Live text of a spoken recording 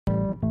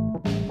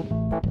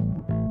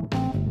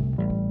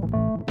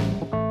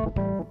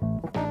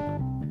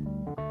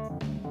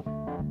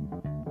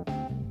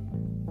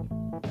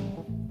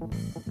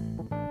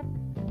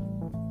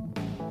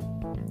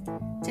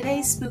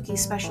Today's spooky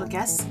special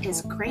guest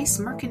is Grace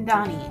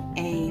Mirchandani,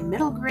 a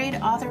middle grade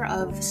author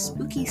of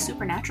spooky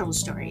supernatural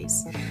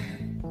stories.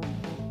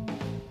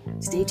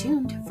 Stay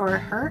tuned for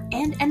her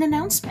and an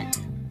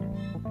announcement.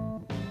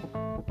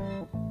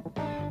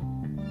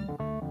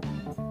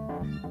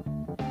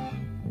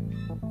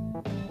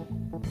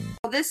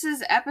 This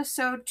is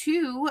episode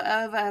 2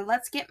 of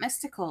Let's Get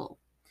Mystical.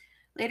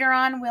 Later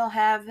on, we'll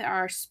have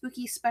our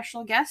spooky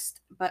special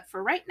guest, but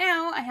for right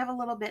now, I have a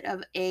little bit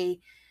of a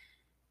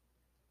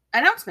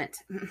announcement.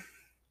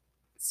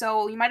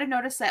 So you might have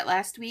noticed that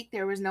last week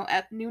there was no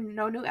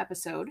new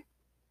episode,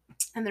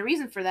 and the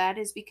reason for that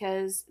is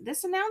because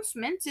this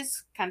announcement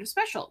is kind of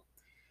special.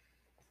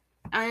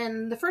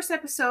 In the first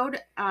episode,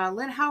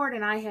 Lynn Howard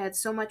and I had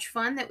so much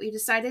fun that we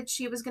decided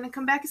she was going to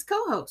come back as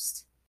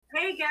co-host.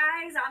 Hey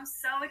guys, I'm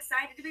so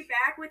excited to be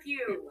back with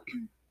you.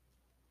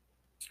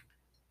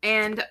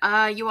 And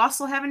you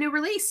also have a new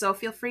release, so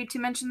feel free to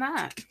mention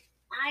that.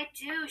 I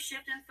do.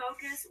 Shift and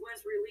Focus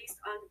was released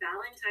on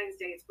Valentine's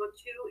Day. It's book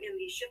 2 in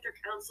the Shifter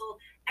Council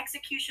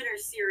Executioner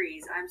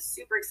series. I'm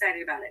super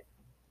excited about it.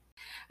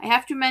 I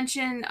have to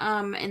mention,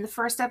 in the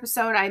first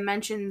episode, I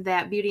mentioned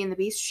that Beauty and the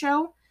Beast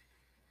show,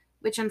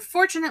 which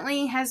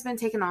unfortunately has been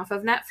taken off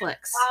of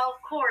Netflix. Well,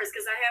 of course,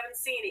 because I haven't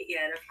seen it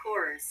yet, of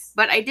course.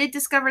 But I did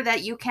discover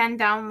that you can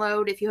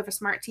download, if you have a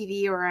smart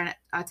TV or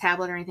a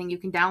tablet or anything, you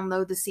can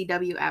download the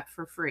CW app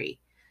for free.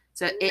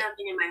 So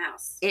nothing in my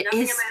house. Nothing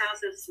in my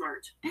house is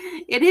smart.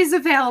 It is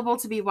available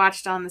to be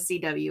watched on the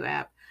CW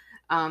app,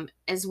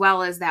 as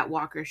well as that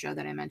Walker show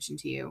that I mentioned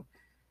to you.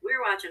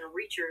 We're watching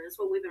Reacher. That's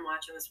what we've been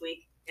watching this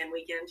week and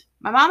weekend.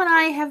 My mom and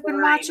I have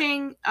been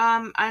watching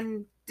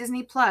on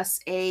Disney Plus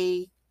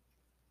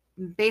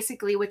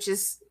basically, which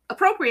is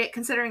appropriate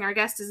considering our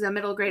guest is a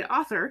middle grade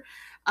author.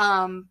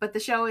 But the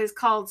show is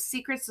called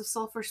Secrets of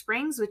Sulphur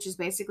Springs, which is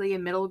basically a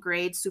middle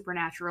grade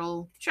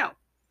supernatural show.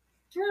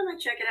 I'm gonna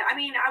check it out. I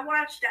mean, I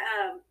watched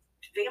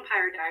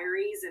Vampire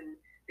Diaries, and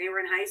they were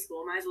in high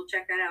school. Might as well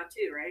check that out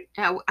too, right?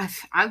 Yeah,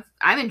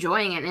 I'm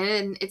enjoying it,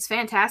 and it's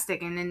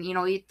fantastic. And then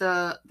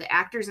the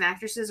actors and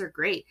actresses are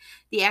great.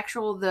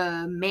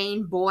 The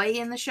main boy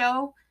in the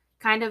show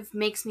kind of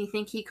makes me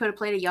think he could have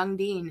played a young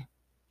Dean.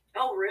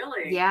 Oh,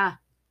 really? Yeah,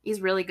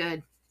 he's really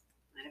good.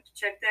 I have to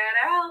check that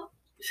out.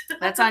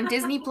 That's on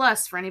Disney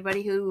Plus for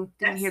anybody who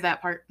didn't hear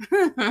that part. That's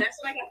what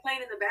I got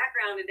playing in the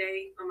background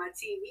today on my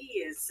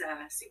TV is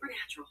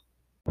Supernatural.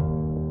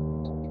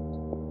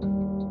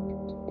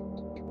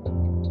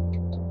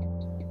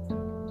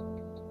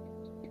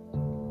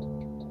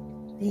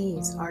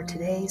 These are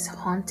today's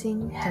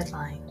haunting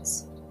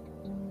headlines.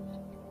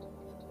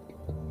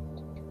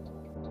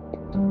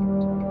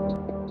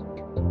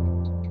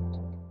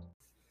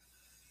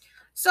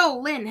 So,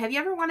 Lynn, have you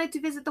ever wanted to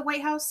visit the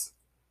White House?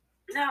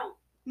 No.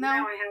 No, I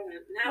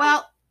haven't. No.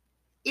 Well,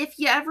 if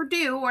you ever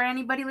do, or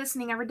anybody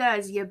listening ever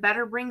does, you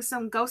better bring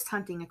some ghost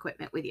hunting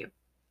equipment with you.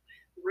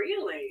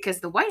 Really?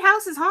 Because the White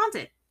House is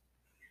haunted.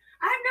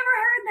 I've never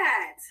heard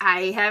that.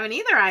 I haven't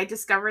either. I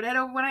discovered it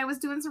when I was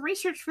doing some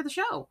research for the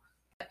show.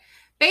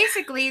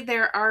 Basically,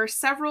 there are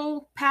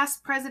several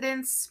past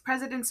presidents'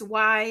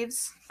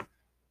 wives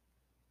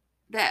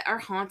that are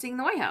haunting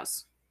the White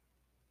House.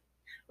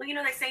 Well,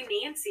 they say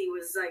Nancy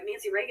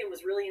Reagan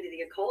was really into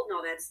the occult and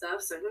all that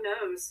stuff, so who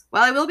knows?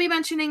 Well, I will be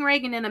mentioning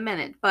Reagan in a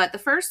minute, but the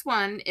first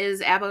one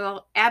is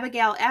Abigail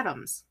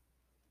Adams.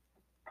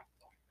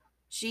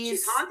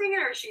 She's haunting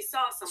it, or she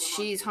saw someone?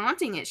 She's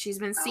haunting it. She's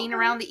been seen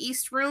around the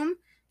East Room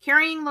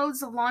carrying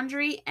loads of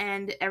laundry,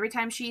 and every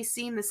time she's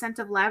seen, the scent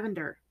of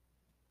lavender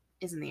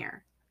is in the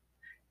air.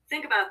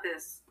 Think about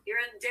this. You're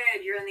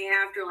dead, you're in the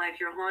afterlife,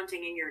 you're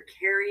haunting, and you're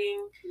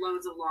carrying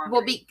loads of laundry.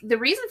 Well, the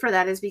reason for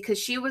that is because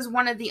she was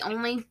one of the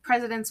only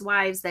president's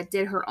wives that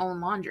did her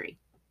own laundry.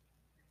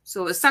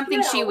 So it was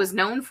something she was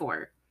known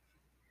for.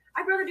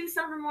 I'd rather do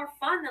something more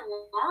fun than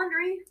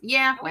laundry.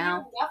 Yeah, Don't we have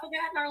enough of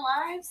that in our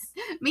lives?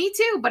 Me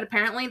too, but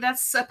apparently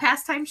that's a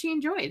pastime she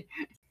enjoyed.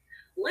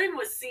 Lynn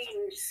was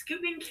seen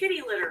scooping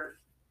kitty litter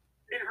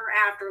in her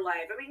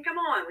afterlife. I mean, come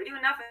on. We do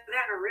enough of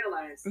that in our real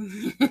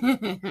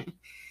lives.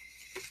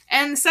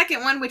 And the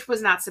second one, which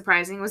was not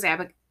surprising, was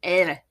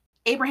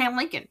Abraham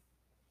Lincoln.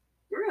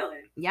 Really?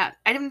 Yeah.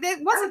 I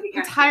wasn't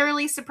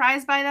entirely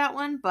surprised by that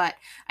one, but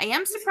I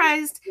am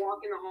surprised. Walk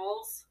in the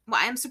halls? Well,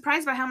 I am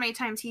surprised by how many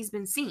times he's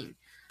been seen.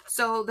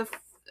 So,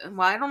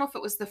 I don't know if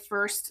it was the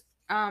first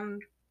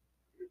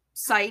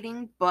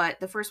sighting, but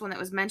the first one that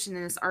was mentioned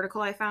in this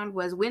article I found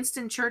was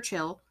Winston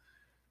Churchill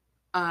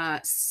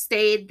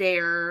stayed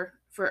there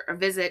for a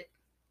visit.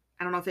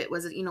 I don't know if it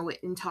was,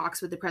 in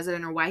talks with the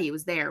president or why he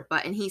was there,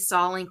 and he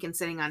saw Lincoln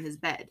sitting on his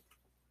bed.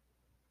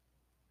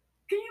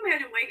 Can you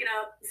imagine waking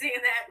up seeing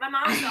that? My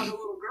mom saw the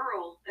little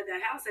girl at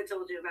that house I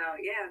told you about.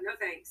 Yeah, no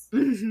thanks.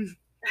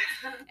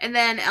 And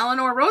then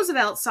Eleanor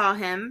Roosevelt saw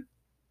him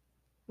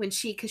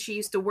because she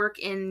used to work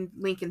in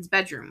Lincoln's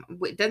bedroom.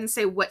 It doesn't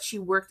say what she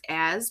worked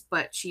as,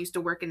 but she used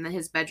to work in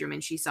his bedroom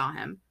and she saw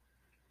him.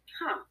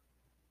 Huh.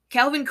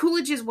 Calvin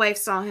Coolidge's wife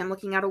saw him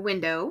looking out a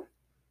window.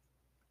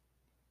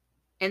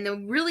 And the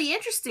really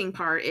interesting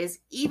part is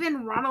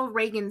even Ronald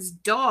Reagan's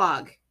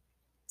dog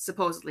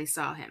supposedly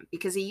saw him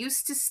because he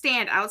used to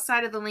stand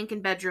outside of the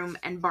Lincoln bedroom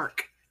and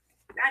bark.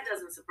 That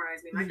doesn't surprise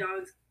me. My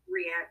dogs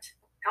react.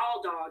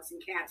 All dogs and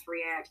cats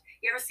react.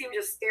 You ever see them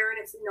just staring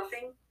at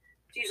nothing?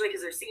 It's usually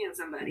because they're seeing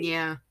somebody.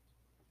 Yeah.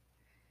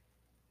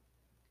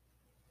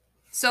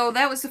 So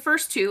that was the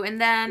first two.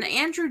 And then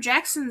Andrew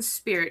Jackson's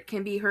spirit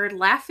can be heard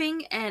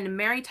laughing, and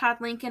Mary Todd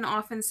Lincoln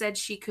often said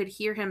she could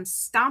hear him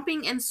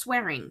stomping and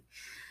swearing.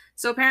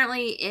 So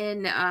apparently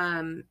in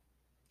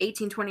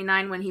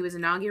 1829, when he was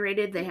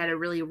inaugurated, they had a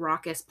really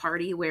raucous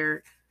party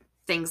where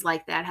things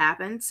like that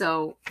happened.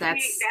 So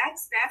that's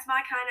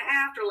my kind of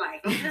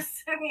afterlife. I'm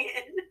just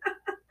saying.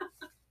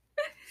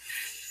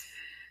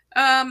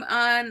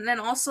 And then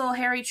also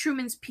Harry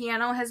Truman's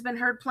piano has been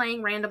heard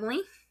playing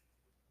randomly.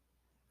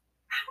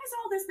 How is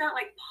all this not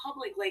like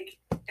public? Like,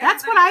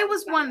 that's what I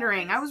was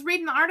wondering. I was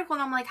reading the article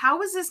and I'm like,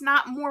 how is this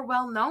not more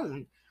well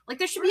known? Like,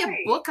 there should be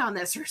a book on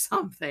this or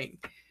something.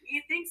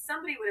 You'd think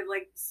somebody would have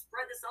like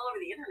spread this all over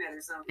the internet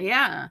or something.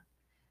 Yeah.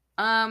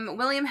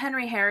 William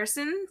Henry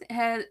Harrison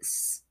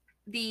has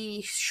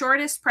the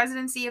shortest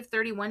presidency of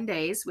 31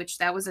 days, which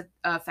that was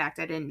a fact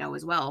I didn't know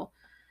as well.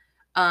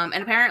 And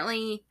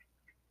apparently,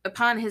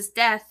 upon his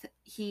death,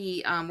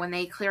 he when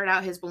they cleared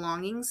out his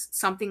belongings,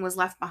 something was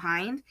left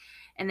behind,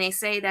 and they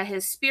say that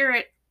his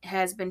spirit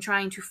has been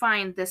trying to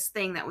find this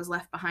thing that was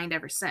left behind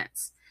ever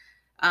since.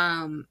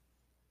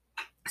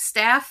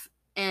 Staff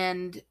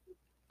and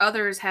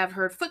others have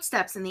heard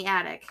footsteps in the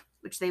attic,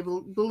 which they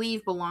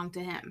believe belong to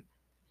him.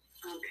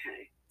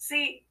 Okay.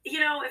 See,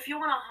 if you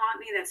want to haunt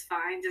me, that's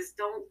fine. Just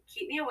don't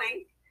keep me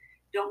awake.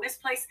 Don't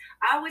misplace.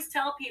 I always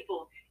tell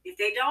people, if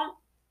they don't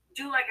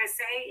do like I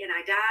say and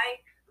I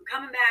die, I'm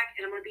coming back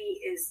and I'm going to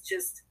be as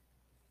just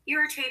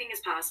irritating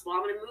as possible.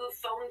 I'm going to move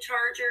phone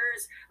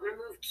chargers. I'm going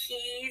to move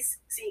keys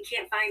so you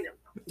can't find them.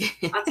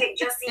 I'll take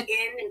just the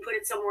end and put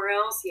it somewhere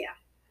else. Yeah.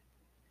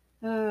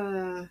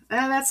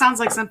 That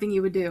sounds like something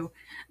you would do.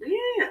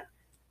 Yeah.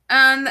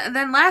 And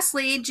then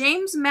lastly,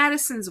 James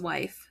Madison's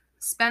wife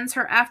spends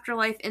her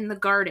afterlife in the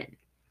garden.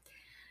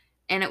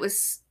 And it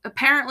was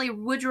apparently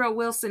Woodrow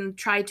Wilson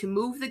tried to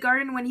move the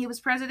garden when he was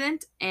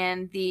president,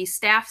 and the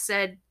staff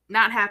said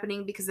not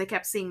happening because they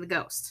kept seeing the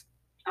ghost.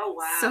 Oh,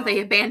 wow. So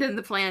they abandoned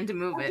the plan to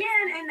move it.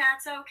 Again, and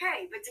that's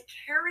okay. But to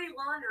carry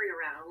laundry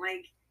around,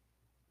 like,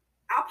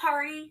 I'll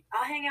party,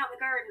 I'll hang out in the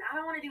garden. I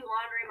don't want to do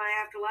laundry in my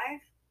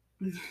afterlife.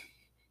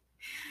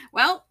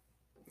 Well,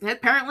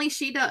 apparently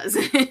she does.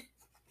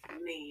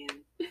 Man.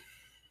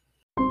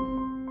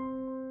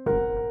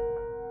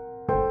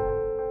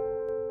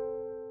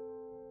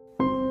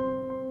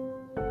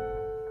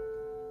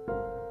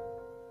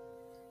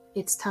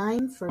 It's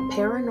time for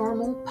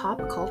paranormal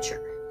pop culture.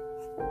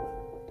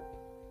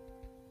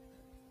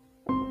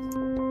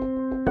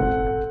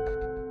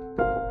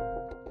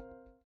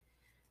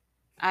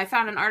 I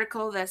found an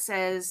article that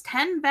says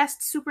 10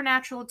 best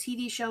supernatural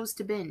TV shows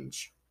to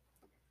binge.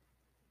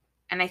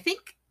 And I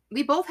think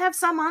we both have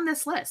some on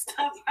this list.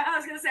 I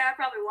was going to say, I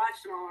probably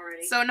watched them all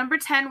already. So number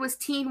 10 was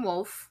Teen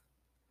Wolf.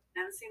 I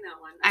haven't seen that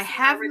one. I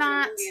have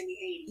not. Movie in the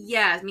 80s.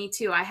 Yeah, me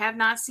too. I have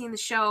not seen the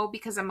show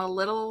because I'm a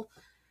little...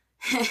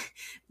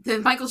 the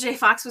Michael J.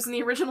 Fox was in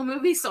the original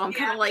movie, so I'm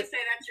kind of like... say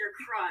that's your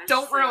crush.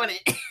 Don't ruin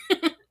it.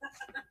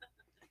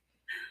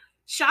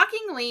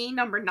 Shockingly,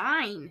 number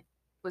 9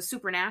 was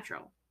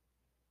Supernatural.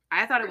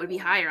 I thought it would be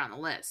higher on the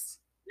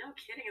list. No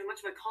kidding. As much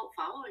of a cult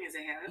following as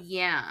they have.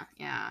 Yeah.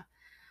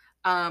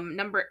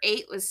 Number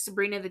 8 was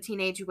Sabrina the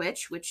Teenage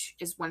Witch, which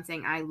is one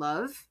thing I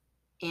love.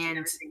 And I've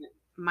never seen it.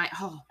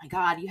 oh my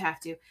God, you have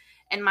to.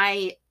 And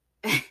my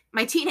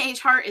teenage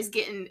heart is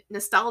getting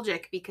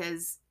nostalgic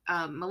because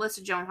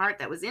Melissa Joan Hart,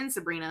 that was in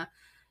Sabrina,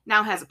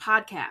 now has a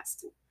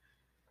podcast.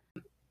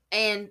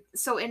 And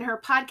so in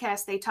her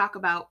podcast, they talk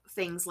about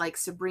things like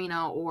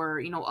Sabrina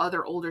or,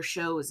 other older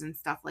shows and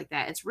stuff like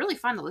that. It's really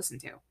fun to listen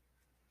to.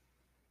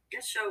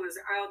 That show was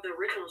out, the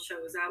original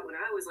show was out when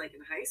I was like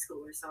in high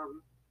school or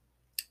something.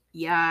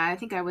 Yeah, I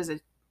think I was a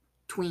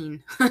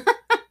tween.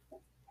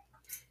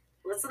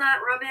 Let's not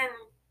rub in.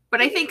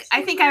 But I think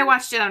I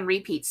watched it on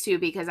repeats too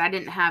because I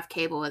didn't have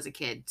cable as a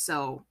kid,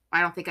 so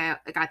I don't think I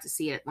got to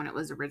see it when it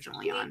was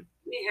originally on.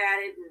 We had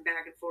it and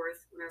back and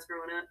forth when I was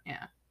growing up.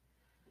 Yeah.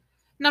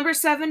 Number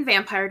 7,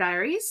 Vampire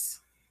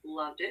Diaries.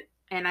 Loved it.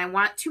 And I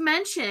want to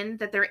mention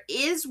that there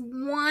is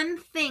one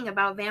thing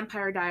about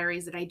Vampire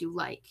Diaries that I do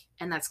like,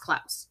 and that's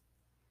Klaus.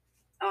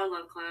 Oh, I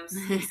love Klaus.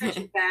 He's such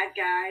a bad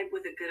guy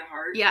with a good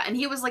heart. Yeah, and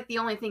he was like the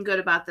only thing good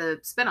about the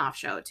spinoff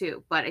show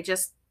too, but I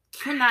just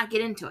cannot get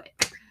into it.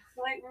 I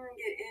couldn't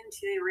get into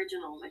the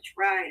originals. I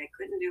tried. I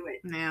couldn't do it.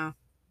 Yeah.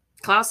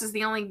 Klaus is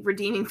the only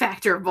redeeming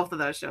factor of both of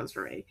those shows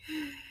for me.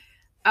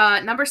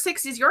 Number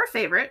 6 is your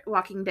favorite,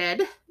 Walking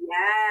Dead.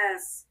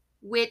 Yes.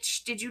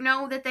 Which, did you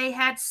know that they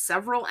had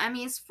several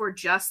Emmys for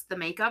just the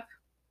makeup?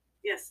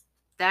 Yes.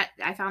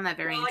 I found that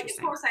very interesting.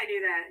 Of course I do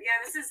that. Yeah,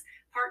 this is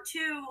part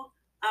 2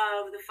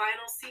 of the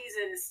final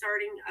season is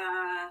starting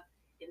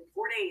in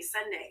 4 days,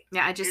 Sunday.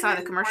 Yeah, I just saw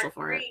the commercial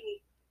for it.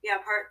 Yeah,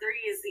 part 3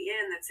 is the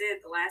end. That's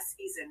it, the last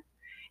season.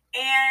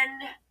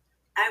 And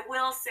I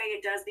will say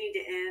it does need to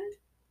end.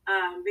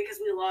 because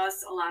we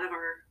lost a lot of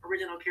our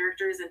original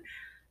characters, and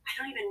I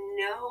don't even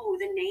know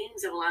the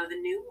names of a lot of the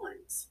new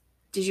ones.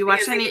 Did you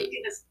watch any?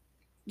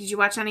 Did you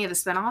watch any of the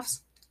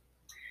spinoffs?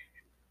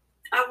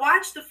 I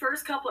watched the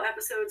first couple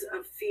episodes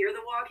of Fear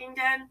the Walking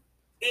Dead,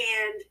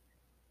 and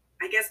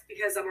I guess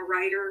because I'm a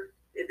writer,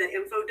 the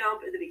info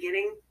dump at the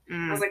beginning,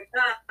 I was like,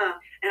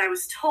 and I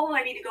was told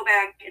I need to go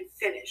back and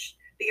finish,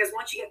 because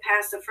once you get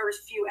past the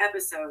first few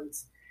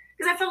episodes,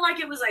 because I felt like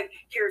it was like,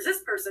 here's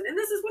this person, and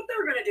this is what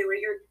they're going to do, and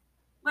here,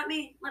 let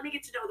me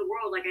get to know the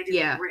world like I did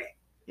with Rick.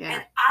 Yeah.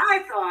 And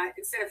I thought,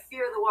 instead of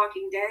Fear the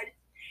Walking Dead,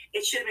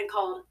 it should have been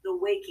called The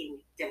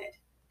Waking Dead,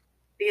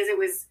 because it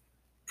was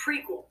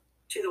prequel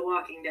to The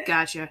Walking Dead.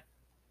 Gotcha.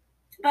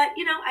 But,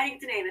 you know, I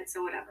didn't get to name it,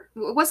 so whatever.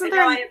 Wasn't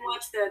there? I didn't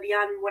watch the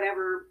Beyond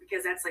Whatever,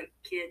 because that's like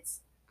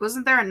kids.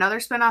 Wasn't there another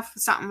spinoff,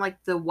 something like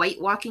The White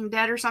Walking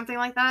Dead or something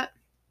like that?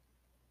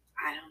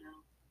 I don't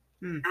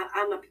know.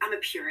 I'm a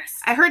purist.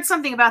 I heard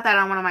something about that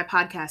on one of my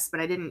podcasts, but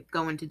I didn't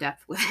go into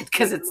depth with it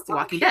because it's The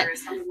Walking Dead.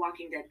 I'm a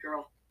Walking Dead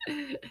girl.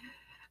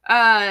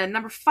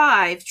 Number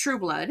 5, True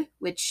Blood,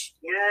 which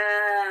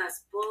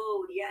yes,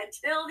 boo, yeah,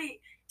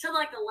 until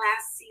like the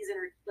last season,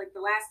 or like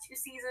the last 2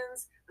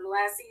 seasons, or the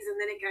last season,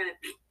 then it kind of.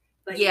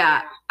 But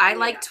yeah, I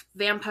liked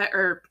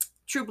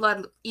True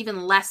Blood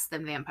even less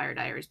than Vampire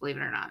Diaries, believe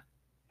it or not.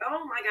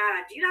 Oh my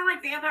god, do you not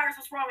like vampires?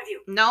 What's wrong with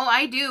you? No,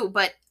 I do,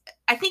 but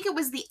I think it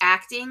was the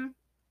acting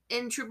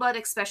in True Blood,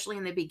 especially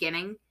in the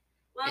beginning.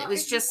 Well, it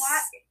was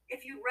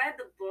if you read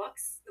the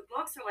books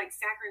are like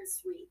saccharine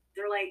sweet.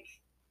 They're like,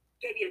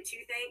 gave you a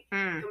toothache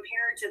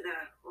compared to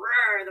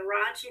the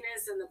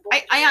raunchiness and the.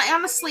 I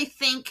honestly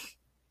think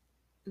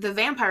the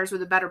vampires were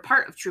the better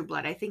part of True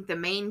Blood. I think the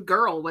main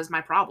girl was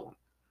my problem.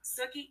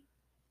 Sookie?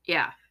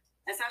 Yeah.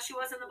 That's how she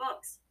was in the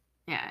books.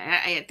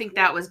 Yeah, I think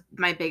that was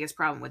my biggest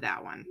problem with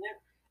that one.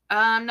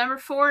 Yep. Number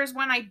 4 is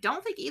one I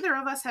don't think either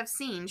of us have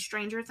seen,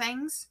 Stranger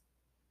Things.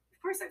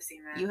 Of course I've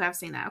seen that. You have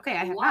seen that. Okay,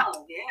 I have not.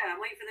 Yeah,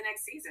 I'm waiting for the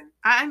next season.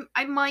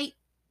 I might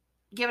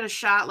give it a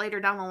shot later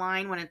down the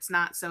line when it's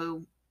not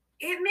so.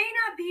 It may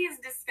not be as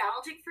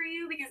nostalgic for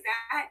you, because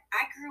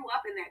I grew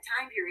up in that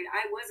time period.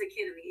 I was a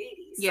kid in the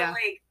 80s. Yeah. So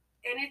like,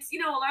 and it's, you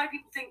know, a lot of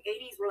people think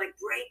 80s were like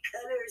bright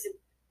colors, and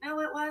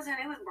no, it wasn't.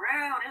 It was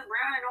brown. It was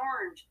brown and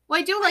orange. Well,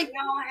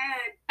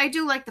 I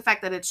do like the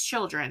fact that it's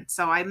children,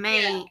 so I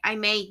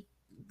may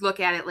look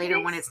at it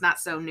later when it's not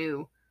so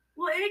new.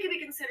 Well, and it could be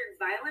considered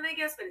violent, I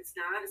guess, but it's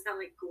not. It's not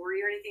like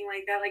gory or anything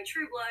like that. Like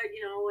True Blood,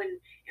 you know, and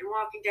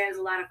Walking Dead is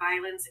a lot of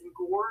violence and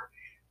gore.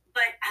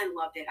 But I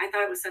loved it. I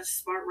thought it was such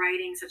smart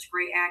writing, such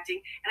great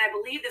acting. And I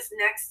believe this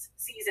next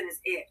season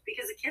is it,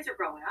 because the kids are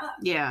growing up.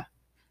 Yeah.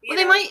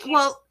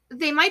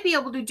 They might be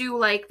able to do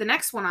like the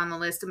next one on the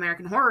list,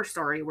 American Horror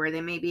Story, where they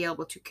may be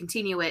able to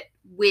continue it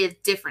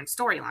with different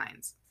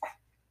storylines.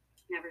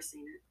 Never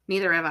seen it.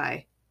 Neither have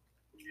I.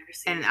 Never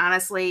seen it. And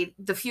honestly,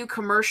 the few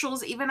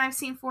commercials even I've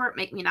seen for it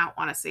make me not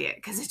want to see it,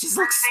 because it just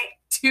looks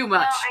too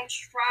much. Well, I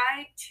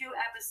tried 2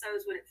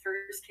 episodes when it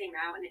first came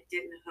out, and it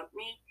didn't hook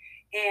me.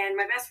 And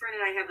my best friend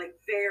and I have like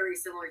very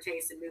similar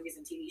tastes in movies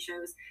and TV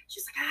shows.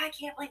 She's like, I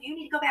can't believe you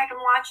need to go back and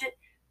watch it.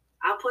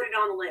 I'll put it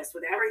on the list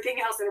with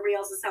everything else that everybody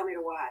else is telling me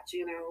to watch,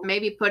 you know.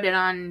 Maybe put it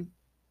on,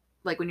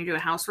 like, when you're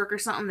doing housework or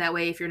something. That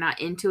way, if you're not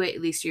into it,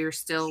 at least you're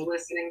still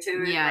listening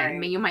to it. Yeah, right. I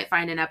mean, you might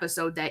find an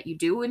episode that you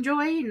do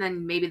enjoy, and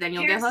then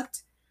you'll get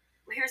hooked.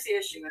 Well, here's the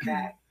issue with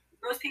that.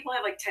 Most people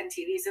have like 10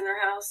 TVs in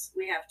their house.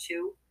 We have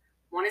 2.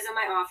 One is in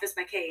my office,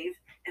 my cave,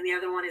 and the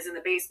other one is in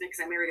the basement,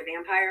 because I married a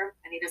vampire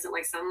and he doesn't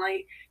like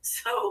sunlight.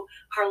 So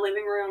our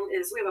living room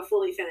we have a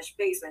fully finished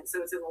basement,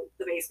 so it's in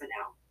the basement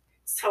now.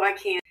 So I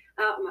can't.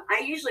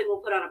 I usually will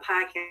put on a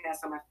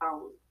podcast on my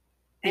phone,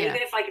 and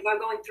even if I'm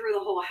going through the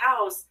whole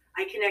house,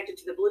 I connect it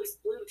to the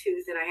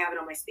Bluetooth, and I have it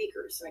on my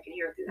speakers so I can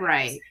hear it through the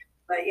house.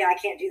 But yeah, I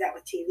can't do that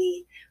with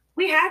TV.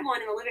 We had one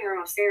in the living room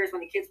upstairs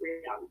when the kids were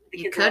young.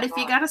 You could if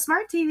you got a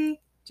smart TV.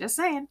 Just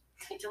saying.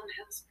 I don't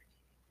have a smart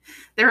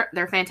TV.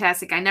 They're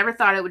fantastic. I never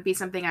thought it would be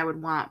something I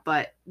would want,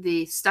 but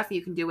the stuff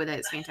you can do with it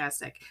is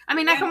fantastic. I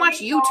mean, I can watch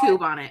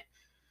YouTube on it.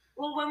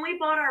 Well, when we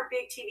bought our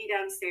big TV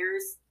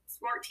downstairs,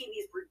 smart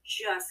TVs were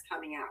just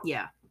coming out.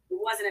 Yeah. It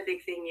wasn't a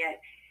big thing yet.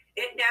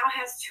 It now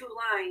has 2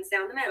 lines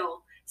down the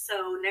middle.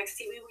 So next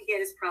TV we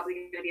get is probably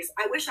going to be.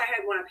 I wish I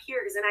had one up here,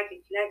 because then I can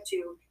connect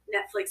to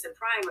Netflix and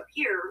Prime up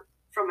here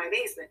from my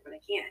basement, but I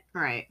can't.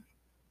 Right.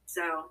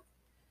 So.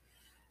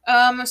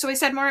 So we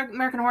said more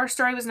American Horror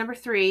Story was number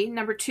 3.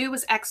 Number 2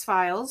 was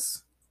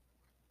X-Files.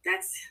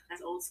 That's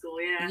old school,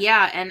 yeah.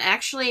 Yeah, and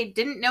actually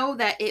didn't know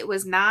that it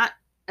was not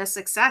a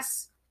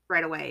success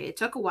right away. It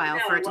took a while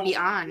for it to be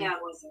on. Yeah, it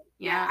wasn't.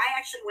 Yeah, I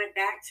actually went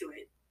back to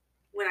it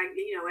when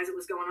as it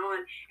was going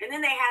on, and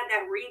then they had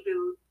that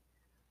reboot.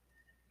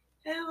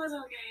 It was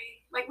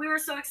okay. Like, we were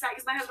so excited,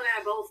 because my husband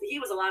and I both. He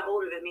was a lot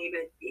older than me,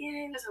 but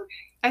yeah, it was okay.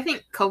 I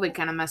think COVID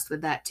kind of messed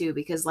with that too,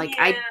 because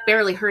I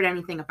barely heard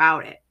anything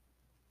about it.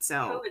 So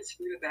COVID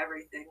screwed up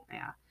everything.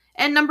 Yeah.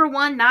 And number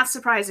 1, not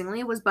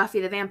surprisingly, was Buffy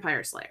the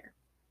Vampire Slayer.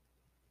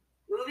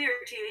 Movie or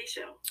TV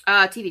show?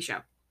 TV show.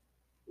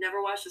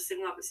 Never watched a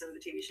single episode of the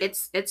TV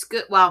show. It's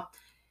good. Well,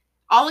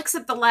 All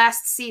except the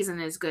last season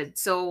is good.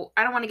 So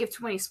I don't want to give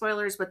too many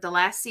spoilers, but the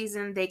last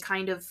season they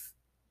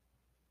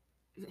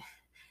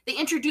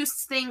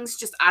introduced things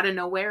just out of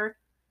nowhere.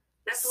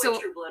 That's so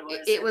what True Blood was.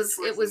 It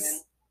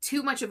was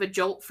too much of a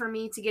jolt for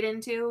me to get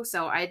into.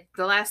 So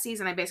the last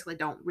season I basically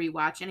don't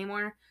rewatch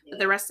anymore. Yeah. But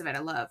the rest of it I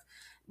love.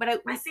 But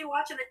I see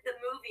watching the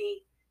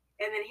movie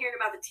and then hearing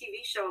about the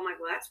TV show, I'm like,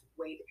 well, that's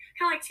kind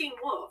of like Teen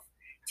Wolf.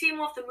 Teen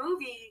Wolf, the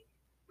movie,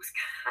 was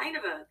kind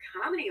of a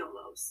comedy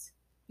almost.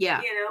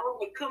 Yeah. You know,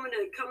 like coming to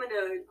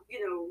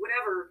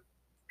whatever,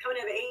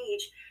 coming of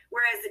age.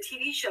 Whereas the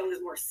TV show is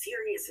more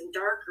serious and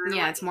darker.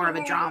 Yeah, it's more of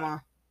a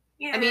drama.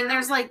 Yeah, I mean,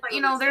 there's like,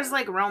 there's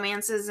like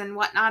romances and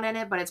whatnot in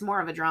it, but it's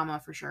more of a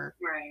drama for sure.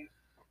 Right.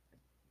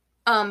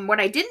 What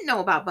I didn't know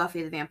about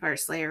Buffy the Vampire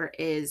Slayer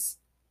is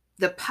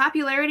the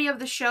popularity of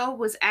the show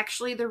was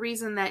actually the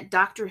reason that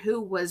Doctor Who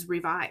was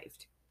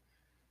revived.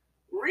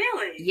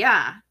 Really?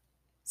 Yeah.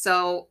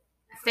 So,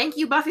 thank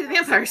you, Buffy the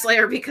Vampire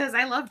Slayer, because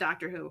I love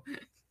Doctor Who.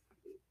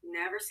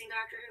 Never seen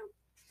Doctor Who?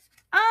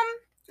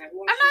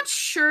 I'm not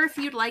sure if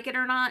you'd like it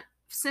or not,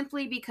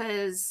 simply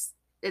because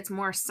it's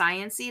more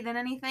science-y than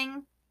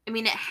anything. I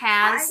mean, it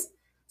has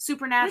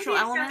supernatural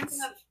elements.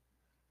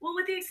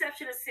 With the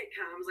exception of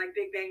sitcoms like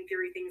Big Bang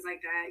Theory, things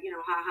like that,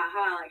 ha ha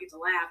ha, I get to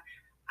laugh.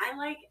 I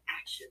like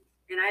action.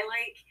 And I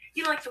like,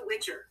 like The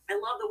Witcher. I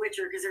love The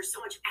Witcher because there's so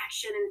much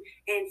action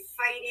and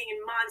fighting and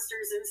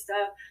monsters and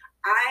stuff.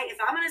 If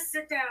I'm going to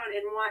sit down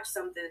and watch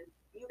something,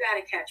 you got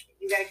to catch me.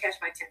 You got to catch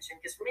my attention.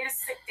 Because for me to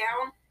sit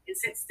down and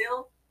sit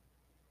still,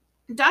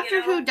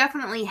 Doctor Who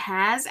definitely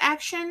has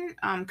action,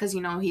 because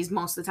he's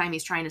most of the time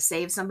he's trying to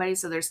save somebody,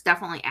 so there's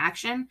definitely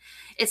action.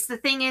 It's the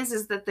thing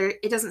is that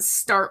it doesn't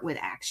start with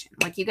action.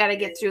 Like you got to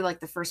get through like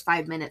the first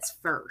 5 minutes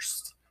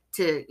first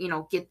to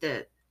get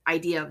the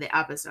idea of the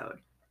episode.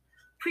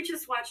 We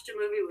just watched a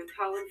movie with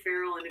Colin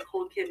Farrell and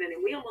Nicole Kidman,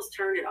 and we almost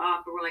turned it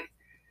off, but we're like,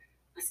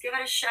 let's give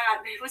it a shot.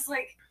 And it was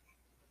like,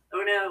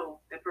 oh no,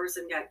 that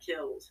person got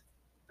killed.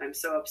 I'm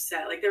so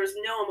upset. Like there was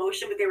no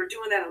emotion, but they were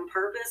doing that on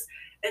purpose.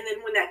 And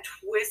then when that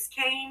twist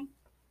came,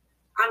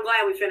 I'm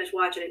glad we finished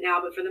watching it now.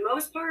 But for the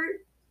most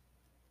part,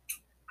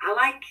 I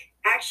like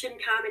action,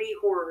 comedy,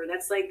 horror.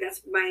 That's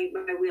my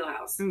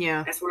wheelhouse.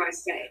 Yeah. That's what I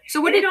say.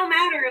 So it don't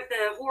matter if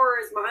the horror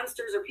is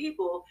monsters or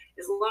people,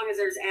 as long as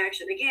there's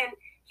action. Again,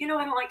 I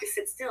don't like to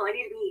sit still. I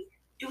need to be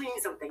doing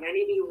something. I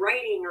need to be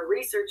writing or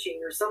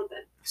researching or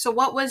something. So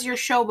what was your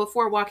show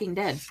before Walking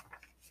Dead?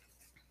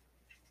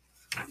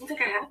 I don't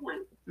think I have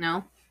one.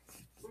 No?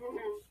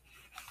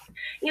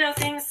 Mm-mm.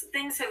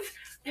 Things have...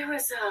 There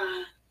was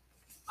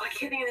I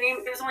can't think of the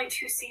name. There's only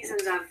 2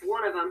 seasons of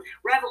one of them.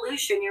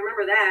 Revolution, you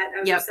remember that? I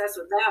was obsessed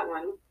with that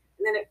one.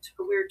 And then it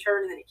took a weird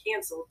turn and then it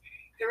canceled.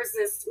 There was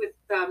this with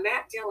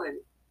Matt Dillon.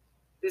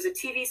 There's a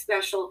TV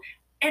special,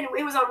 and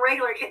it was on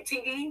regular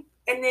TV.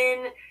 And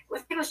then I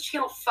think it was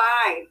Channel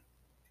 5.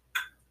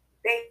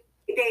 They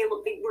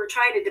were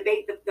trying to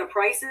debate the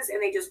prices, and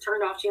they just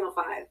turned off Channel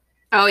 5.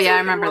 Oh yeah, I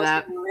remember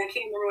that. I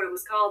can't remember what it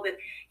was called, but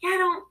yeah,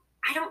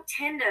 I don't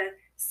tend to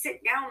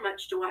sit down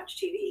much to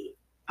watch TV.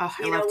 Oh,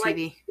 I love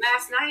TV.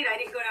 Last night, I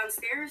didn't go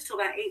downstairs till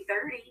about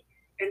 8:30,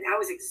 and I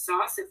was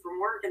exhausted from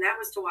work, and that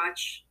was to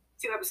watch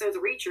 2 episodes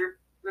of Reacher.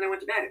 Then I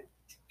went to bed.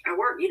 I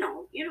work,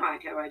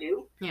 how I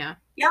do. Yeah.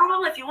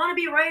 Y'all, if you want to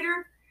be a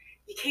writer,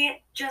 you can't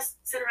just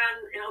sit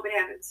around and hope it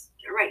happens.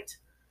 Get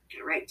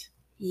it right.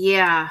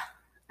 Yeah,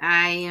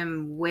 I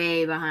am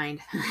way behind.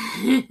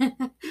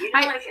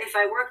 If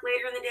I work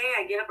later in the day,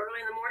 I get up early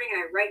in the morning,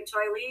 and I write until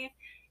I leave,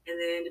 and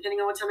then depending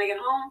on what time I get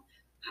home,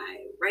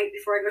 I write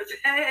before I go to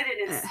bed,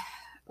 and it's...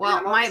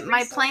 Well,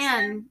 my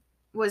plan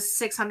was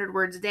 600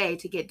 words a day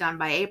to get done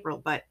by April,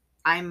 but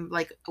I'm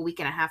like a week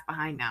and a half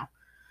behind now.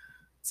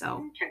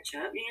 So catch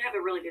up. You have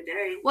a really good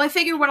day. Well, I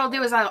figure what I'll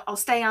do is I'll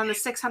stay on the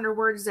 600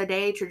 words a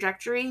day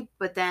trajectory,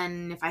 but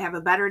then if I have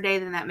a better day,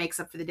 then that makes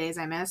up for the days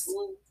I missed.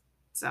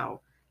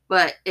 So,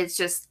 but it's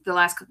just the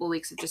last couple of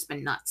weeks have just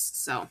been nuts.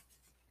 So,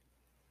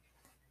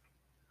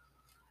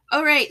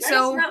 all right.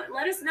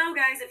 Let us know,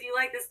 guys, if you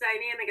like this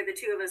dynamic of the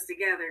 2 of us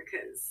together,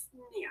 because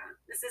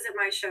this isn't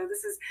my show.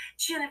 This is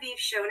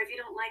Genevieve's show, and if you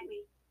don't like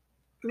me,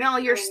 no,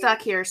 you're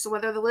stuck here. So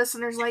whether the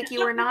listeners like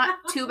you or not,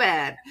 too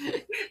bad.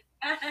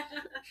 Gotta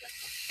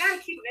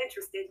keep them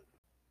interested.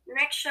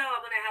 Next show,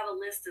 I'm going to have a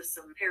list of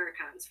some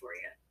Paracons for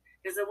you.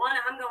 Because the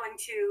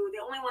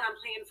only one I'm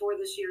planning for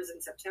this year is in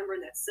September,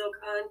 and that's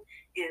SilCon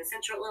in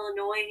Central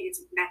Illinois.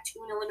 It's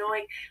Mattoon,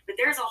 Illinois. But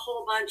there's a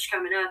whole bunch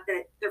coming up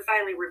that they're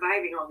finally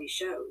reviving all these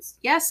shows.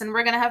 Yes, and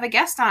we're going to have a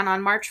guest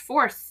on March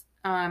 4th.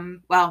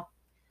 And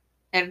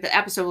the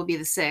episode will be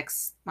the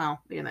 6th. Well,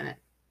 wait a minute.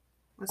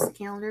 What's the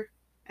calendar?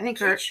 I think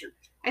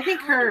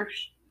her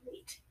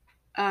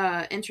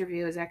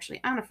interview is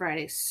actually on a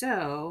Friday,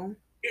 so...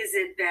 Is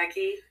it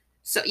Becky?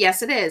 So,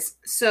 yes, it is.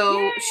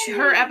 So,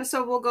 her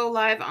episode will go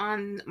live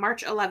on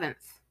March 11th.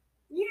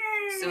 Yay!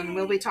 So, and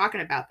we'll be talking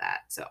about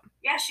that, so.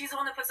 Yeah, she's the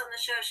one that puts on the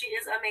show. She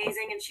is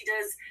amazing, and she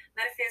does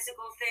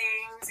metaphysical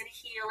things and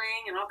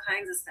healing and all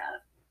kinds of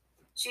stuff.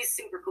 She's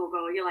super cool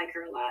girl. You like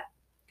her a lot.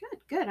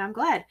 Good. I'm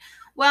glad.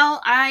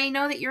 Well, I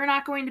know that you're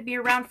not going to be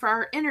around for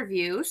our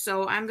interview,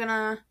 so I'm going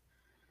to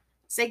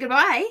say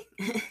goodbye.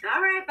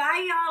 All right,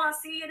 bye, y'all. I'll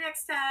see you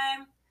next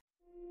time.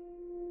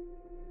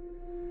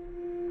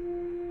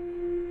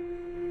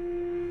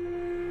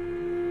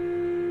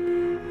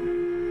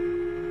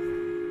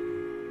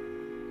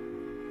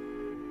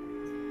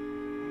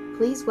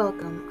 Please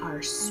welcome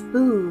our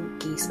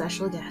spooky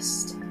special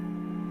guest.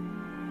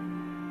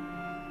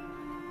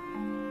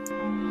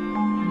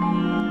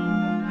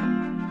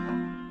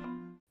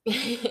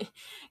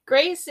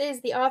 Grace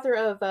is the author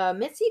of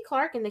Mitzi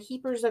Clark and the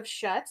Keepers of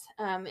Shut.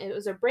 It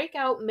was a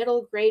breakout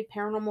middle grade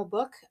paranormal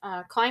book,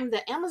 climbed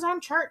the Amazon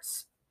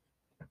charts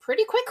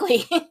pretty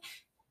quickly.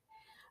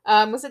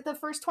 Was it the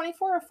first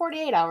 24 or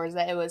 48 hours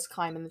that it was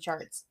climbing the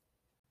charts?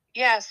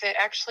 Yes, it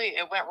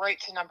went right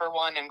to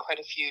 #1 in quite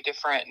a few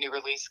different new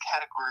release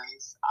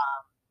categories.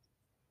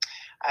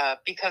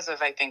 Because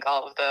of, I think,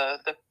 all of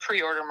the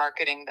pre-order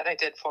marketing that I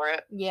did for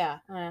it. Yeah,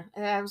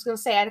 I was going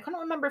to say, I couldn't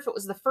remember if it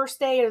was the first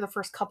day or the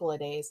first couple of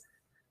days.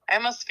 I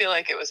almost feel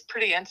like it was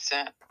pretty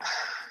instant.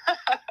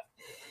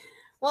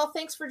 Well,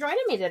 thanks for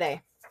joining me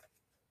today.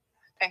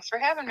 Thanks for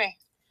having me.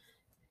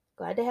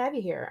 Glad to have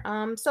you here.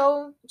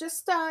 So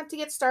just to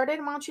get started,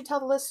 why don't you tell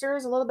the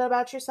listeners a little bit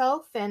about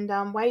yourself and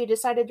why you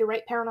decided to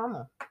write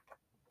paranormal?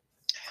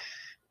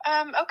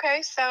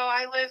 Okay, so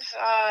I live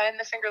in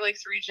the Finger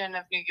Lakes region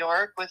of New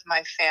York with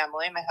my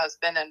family, my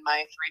husband and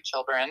my 3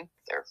 children.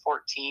 They're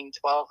 14,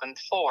 12, and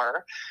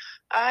 4.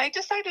 I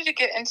decided to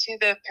get into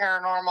the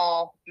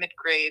paranormal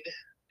mid-grade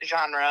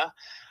genre,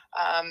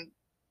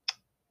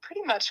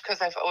 pretty much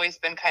because I've always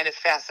been kind of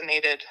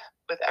fascinated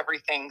with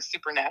everything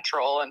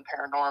supernatural and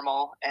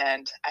paranormal,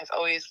 and I've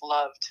always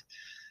loved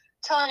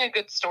telling a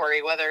good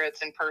story, whether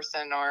it's in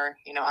person or,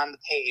 on the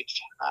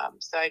page.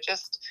 So I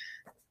just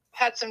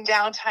had some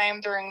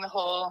downtime during the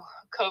whole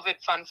COVID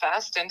Fun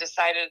Fest and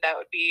decided that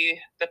would be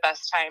the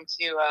best time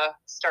to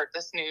start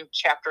this new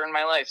chapter in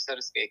my life, so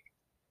to speak.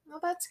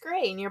 Well, that's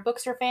great. And your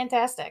books are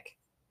fantastic.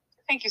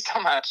 Thank you so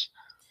much.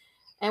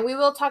 And we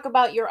will talk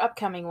about your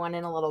upcoming one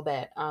in a little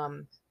bit.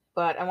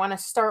 But I want to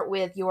start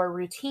with your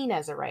routine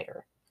as a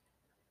writer.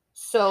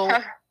 So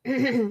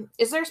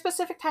is there a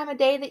specific time of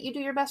day that you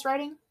do your best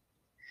writing?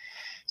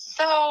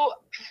 So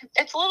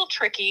it's a little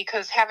tricky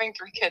because having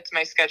 3 kids,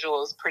 my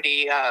schedule is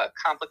pretty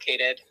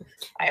complicated.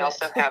 I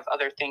also have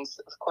other things,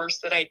 of course,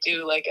 that I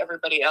do like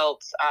everybody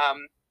else.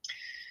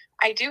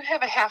 I do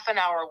have a half an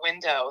hour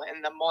window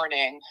in the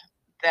morning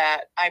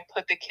that I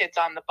put the kids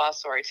on the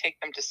bus or I take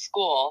them to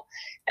school.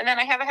 And then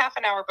I have a half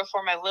an hour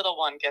before my little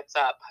one gets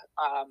up.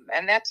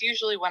 And that's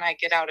usually when I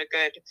get out a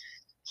good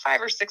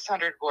 500 or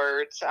 600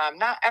 words,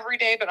 not every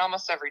day, but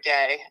almost every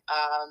day.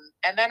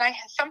 And then I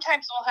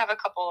sometimes will have a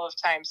couple of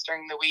times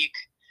during the week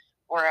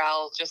where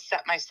I'll just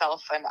set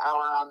myself an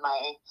hour on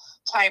my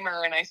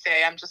timer and I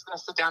say, I'm just going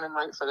to sit down and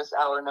write for this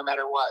hour no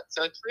matter what.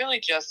 So it's really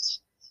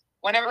just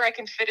whenever I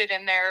can fit it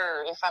in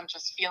there, or if I'm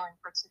just feeling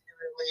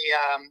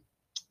particularly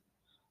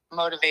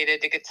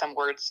motivated to get some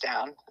words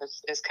down,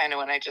 is kind of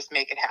when I just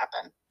make it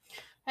happen.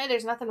 Hey,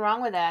 there's nothing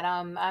wrong with that.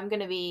 I'm going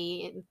to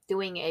be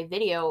doing a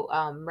video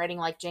writing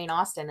like Jane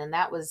Austen, and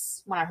that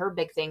was one of her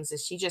big things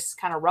is she just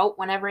kind of wrote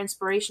whenever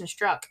inspiration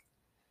struck.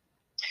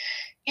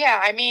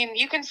 Yeah, I mean,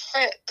 you can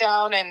sit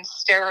down and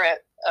stare at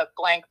a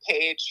blank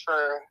page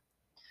for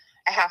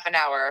a half an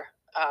hour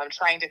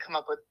trying to come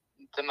up with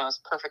the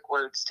most perfect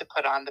words to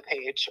put on the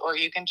page, or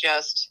you can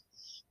just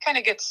kind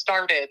of get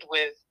started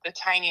with the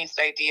tiniest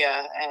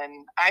idea.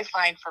 And I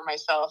find for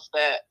myself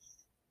that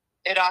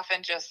it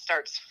often just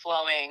starts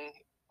flowing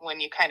when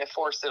you kind of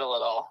force it a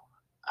little.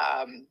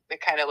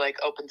 It kind of like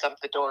opens up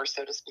the door,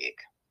 so to speak.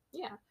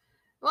 Yeah.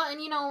 Well,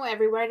 and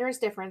every writer is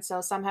different. So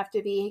some have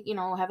to be,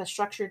 have a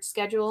structured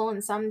schedule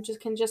and some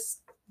can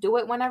just do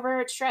it whenever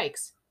it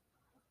strikes.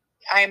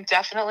 I am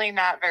definitely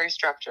not very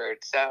structured.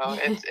 So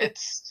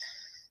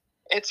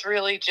it's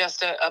really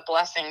just a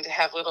blessing to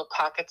have little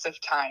pockets of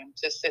time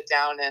to sit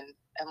down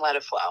and let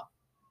it flow.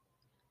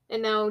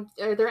 And now,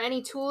 are there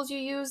any tools you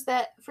use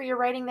that for your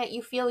writing that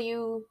you feel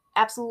you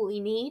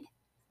absolutely need?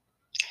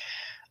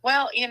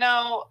 Well,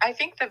 I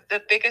think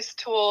the biggest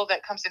tool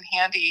that comes in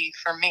handy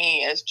for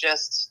me is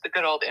just the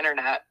good old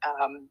internet.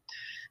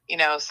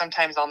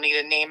 Sometimes I'll need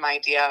a name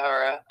idea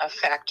or a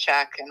fact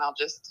check, and I'll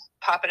just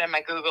pop it in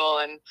my Google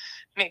and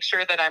make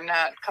sure that I'm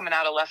not coming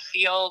out of left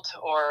field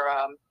or,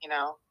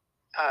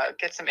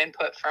 get some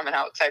input from an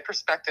outside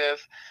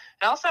perspective.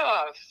 And also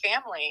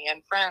family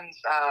and friends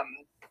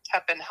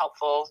have been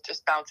helpful,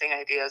 just bouncing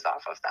ideas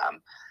off of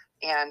them.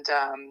 And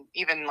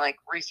even like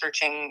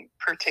researching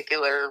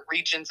particular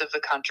regions of the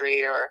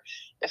country, or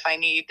if I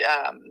need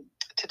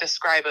to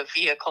describe a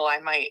vehicle, I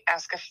might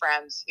ask a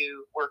friend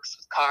who works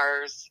with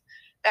cars,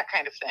 that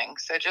kind of thing.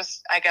 So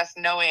just, I guess,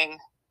 knowing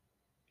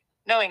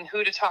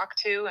who to talk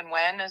to and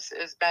when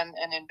has been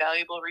an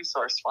invaluable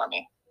resource for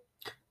me.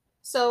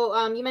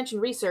 So you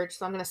mentioned research,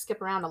 so I'm going to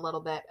skip around a little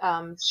bit.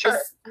 Sure.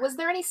 Was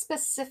there any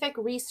specific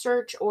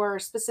research or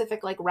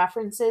specific like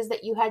references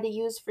that you had to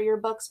use for your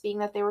books, being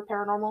that they were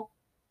paranormal?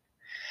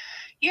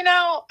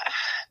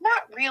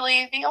 Not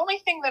really. The only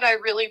thing that I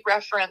really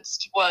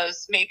referenced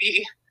was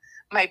maybe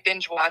my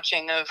binge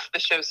watching of the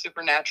show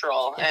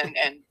Supernatural and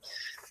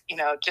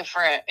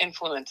different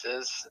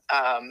influences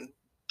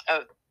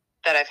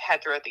that I've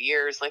had throughout the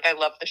years. Like, I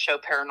love the show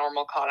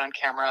Paranormal, Caught on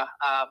Camera.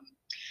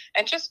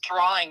 And just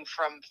drawing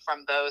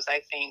from those,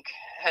 I think,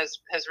 has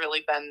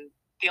really been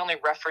the only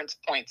reference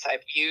points I've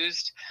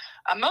used.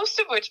 Most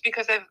of which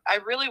because I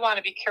really want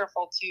to be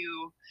careful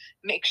to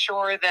make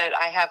sure that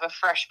I have a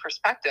fresh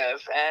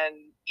perspective, and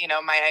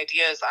my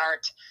ideas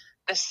aren't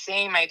the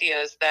same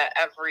ideas that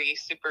every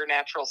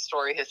supernatural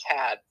story has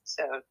had.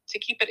 So to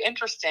keep it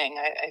interesting,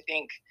 I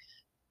think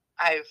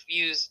I've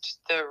used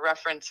the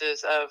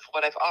references of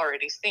what I've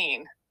already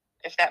seen,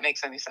 if that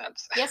makes any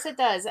sense. Yes, it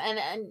does.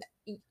 And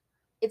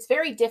it's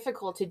very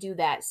difficult to do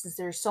that since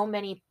there's so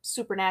many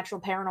supernatural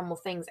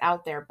paranormal things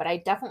out there, but I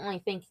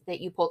definitely think that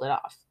you pulled it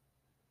off.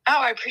 Oh,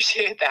 I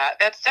appreciate that.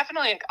 That's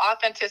definitely, like,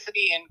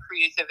 authenticity and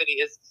creativity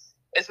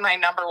is my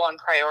number one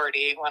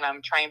priority when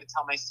I'm trying to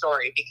tell my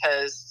story,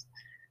 because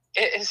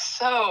it is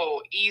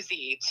so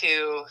easy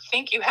to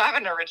think you have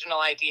an original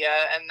idea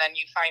and then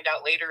you find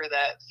out later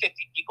that 50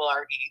 people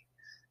already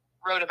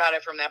wrote about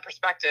it from that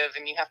perspective,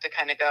 and you have to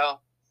kind of go,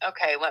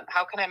 okay,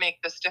 how can I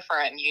make this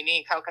different and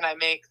unique? How can I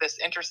make this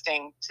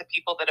interesting to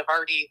people that have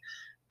already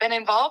been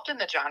involved in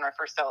the genre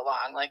for so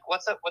long? Like,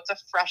 what's a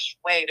fresh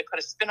way to put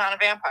a spin on a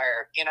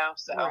vampire,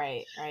 So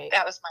Right.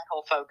 that was my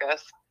whole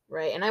focus.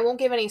 Right, and I won't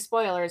give any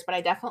spoilers, but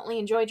I definitely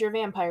enjoyed your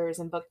vampires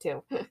in book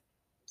 2.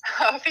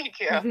 Oh, thank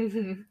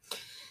you.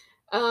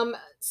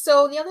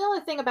 So the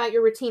other thing about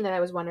your routine that I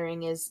was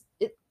wondering is,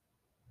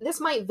 this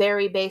might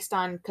vary based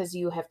on, because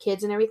you have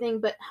kids and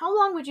everything, but how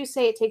long would you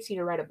say it takes you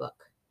to write a book?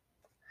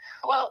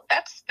 Well,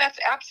 that's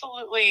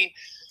absolutely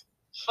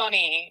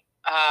funny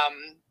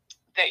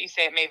that you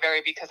say it may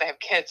vary because I have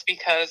kids,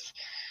 because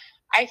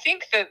I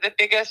think that the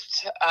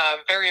biggest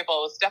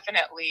variable is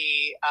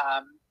definitely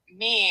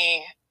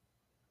me,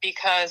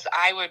 because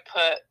I would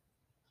put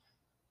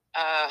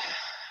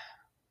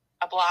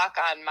a block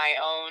on my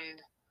own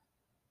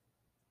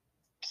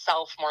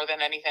self more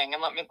than anything.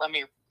 And let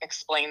me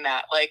explain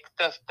that. Like,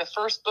 the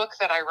first book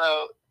that I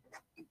wrote,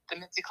 The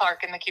Mitzi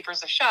Clark and the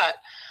Keepers of Shut,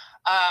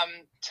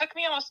 took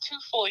me almost 2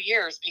 full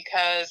years,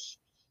 because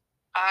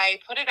I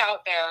put it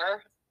out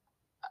there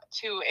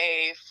to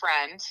a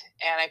friend,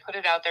 and I put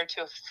it out there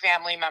to a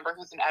family member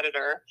who's an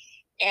editor.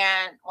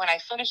 And when I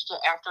finished it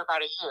after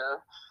about a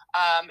year,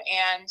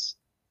 and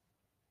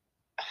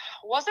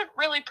wasn't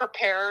really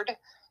prepared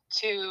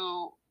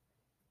to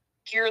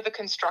hear the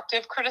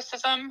constructive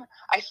criticism.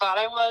 I thought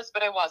I was,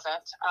 but I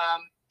wasn't.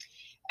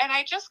 And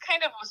I just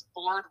kind of was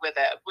bored with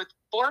it,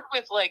 bored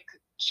with like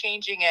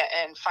changing it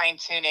and fine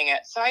tuning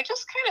it. So I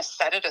just kind of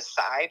set it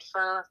aside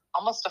for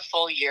almost a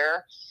full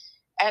year.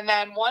 And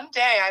then one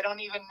day, I don't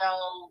even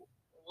know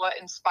what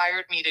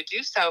inspired me to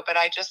do so, but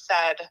I just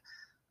said,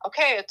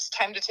 okay, it's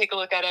time to take a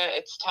look at it.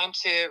 It's time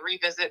to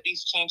revisit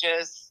these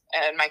changes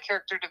and my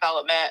character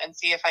development and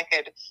see if I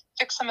could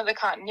fix some of the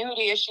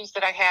continuity issues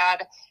that I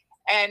had.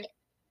 And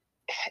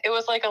it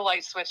was like a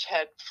light switch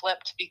had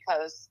flipped,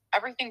 because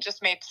everything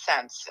just made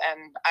sense.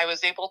 And I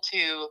was able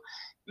to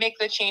make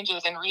the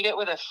changes and read it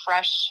with a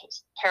fresh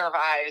pair of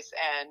eyes,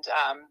 and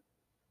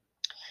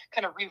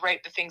kind of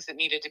rewrite the things that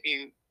needed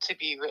to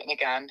be written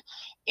again,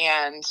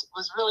 and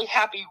was really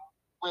happy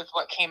with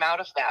what came out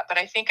of that. But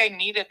I think I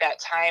needed that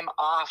time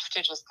off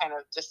to just kind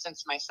of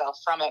distance myself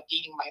from it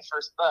being my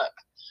first book.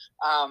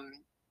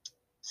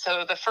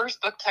 So the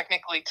first book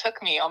technically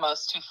took me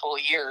almost 2 full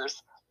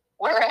years,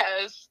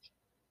 whereas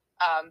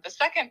the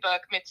second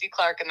book, Mitzi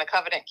Clark and the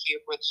Covenant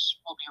Cube, which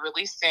will be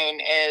released soon,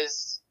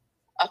 is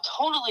a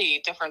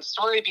totally different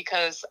story,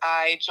 because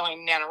I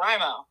joined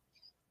NaNoWriMo,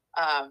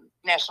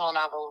 National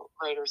Novel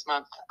Writers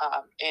Month,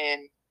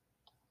 in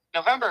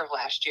November of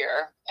last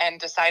year, and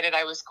decided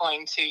I was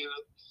going to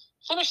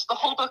finish the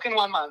whole book in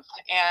 1 month.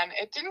 And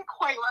it didn't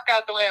quite work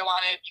out the way I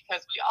wanted,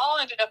 because we all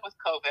ended up with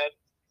COVID.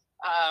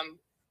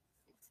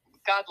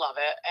 God love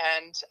it.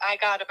 And I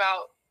got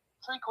about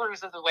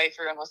 3/4 of the way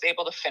through and was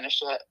able to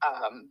finish it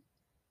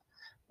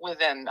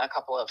within a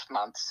couple of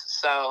months.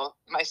 So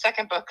my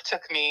second book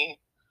took me,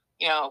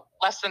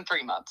 less than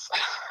 3 months.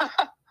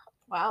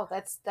 Wow,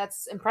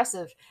 that's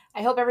impressive.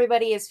 I hope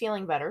everybody is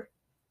feeling better.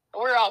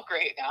 We're all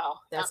great now.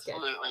 That's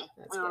absolutely.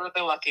 Good. We were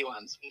the lucky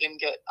ones. We didn't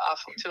get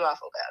too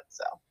awful bad.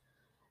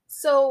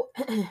 So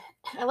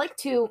I like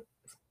to,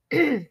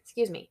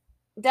 excuse me,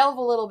 delve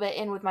a little bit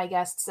in with my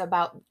guests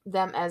about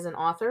them as an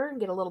author and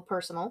get a little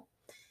personal.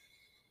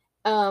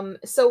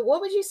 So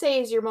what would you say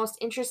is your most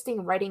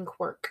interesting writing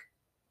quirk?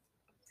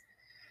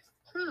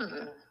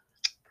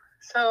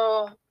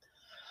 So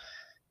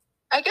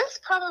I guess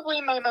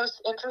probably my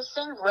most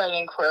interesting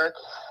writing quirk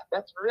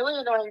that's really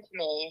annoying to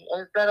me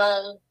is that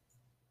I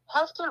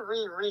have to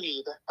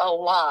reread a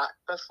lot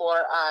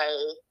before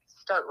I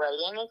start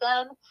writing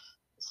again.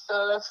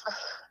 So that's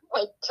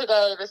like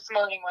today, this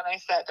morning, when I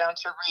sat down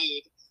to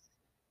read,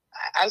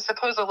 I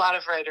suppose a lot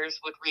of writers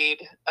would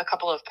read a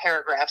couple of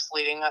paragraphs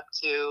leading up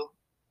to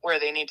where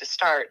they need to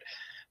start.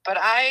 But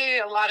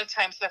I, a lot of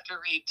times, have to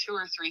read 2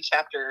 or 3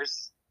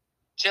 chapters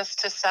just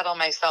to settle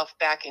myself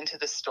back into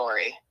the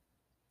story.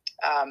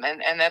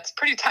 And that's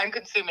pretty time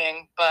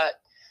consuming, but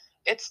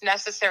it's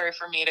necessary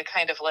for me to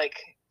kind of like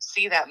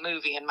see that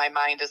movie in my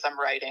mind as I'm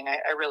writing.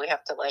 I really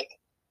have to like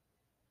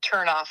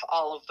turn off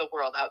all of the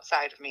world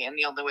outside of me. And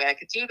the only way I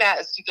could do that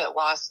is to get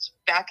lost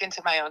back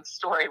into my own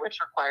story, which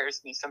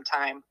requires me some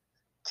time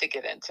to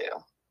get into.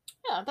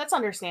 Yeah, that's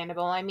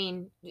understandable. I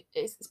mean,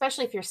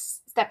 especially if you're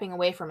stepping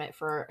away from it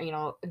for,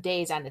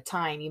 days at a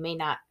time, you may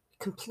not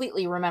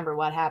completely remember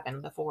what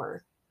happened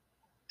before.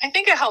 I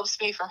think it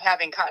helps me from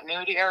having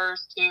continuity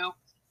errors too.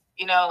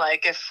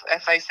 Like if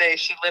I say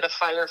she lit a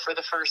fire for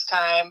the first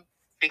time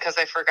because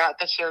I forgot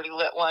that she already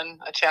lit one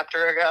a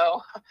chapter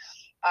ago.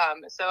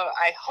 So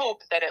I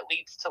hope that it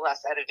leads to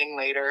less editing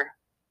later.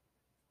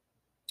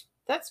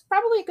 That's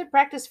probably a good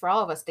practice for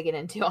all of us to get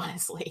into,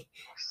 honestly.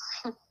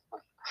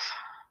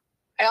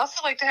 I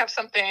also like to have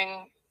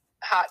something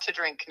hot to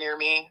drink near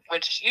me,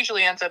 which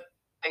usually ends up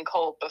being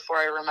cold before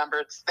I remember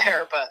it's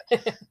there,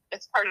 but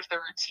it's part of the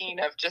routine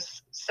of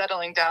just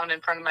settling down in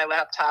front of my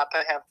laptop.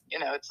 I have,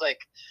 it's like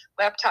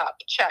laptop,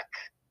 check,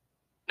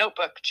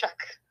 notebook, check,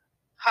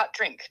 hot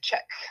drink,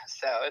 check.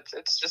 So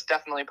it's just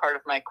definitely part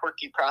of my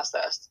quirky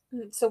process.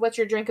 So what's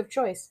your drink of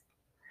choice?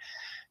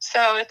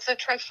 So it's a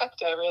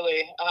trifecta,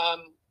 really.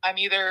 I'm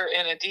either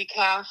in a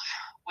decaf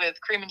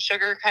with cream and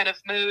sugar kind of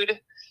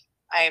mood.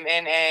 I'm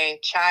in a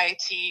chai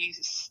tea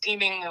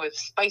steaming with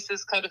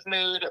spices kind of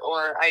mood,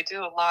 or I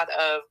do a lot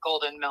of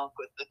golden milk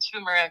with the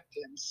turmeric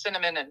and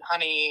cinnamon and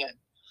honey, and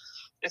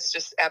it's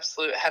just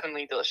absolute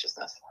heavenly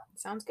deliciousness.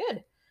 Sounds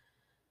good.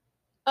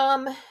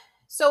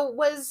 So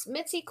was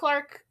Mitzi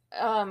Clark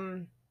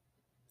and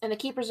The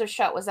Keepers Are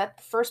Shut, was that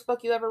the first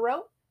book you ever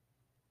wrote?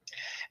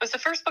 It was the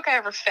first book I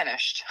ever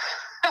finished.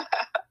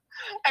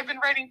 I've been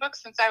writing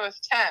books since I was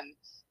 10,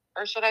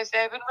 or should I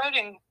say I've been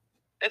writing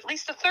at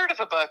least a third of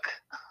a book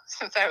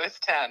since I was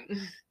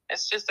 10.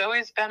 It's just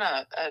always been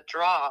a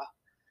draw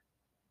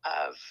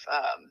of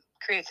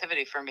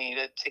creativity for me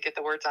to get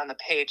the words on the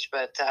page,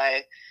 but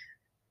I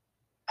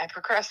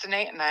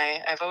procrastinate and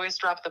I've always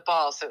dropped the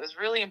ball. So it was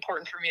really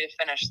important for me to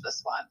finish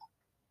this one.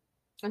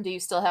 And do you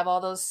still have all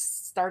those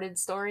started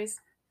stories?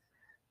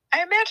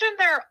 I imagine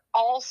they're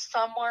all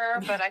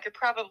somewhere, but I could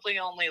probably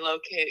only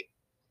locate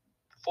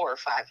 4 or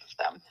 5 of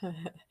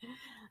them.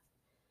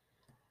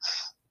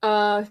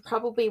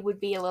 Probably would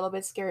be a little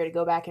bit scary to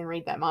go back and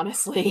read them,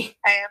 honestly.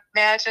 I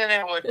imagine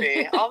it would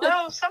be.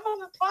 Although some of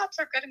the plots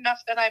are good enough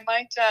that I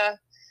might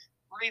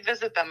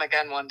revisit them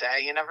again one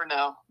day. You never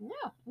know.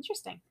 Yeah,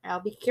 interesting. I'll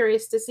be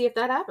curious to see if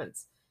that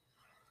happens.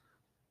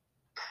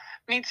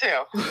 Me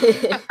too.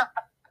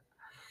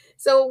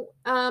 So,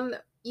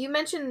 you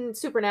mentioned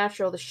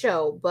Supernatural, the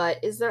show,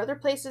 but is there other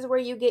places where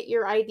you get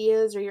your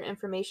ideas or your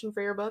information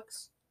for your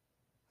books?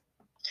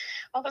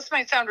 Well, this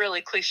might sound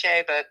really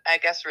cliche, but I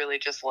guess really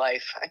just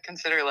life. I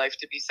consider life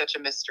to be such a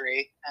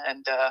mystery,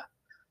 and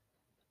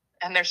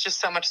there's just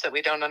so much that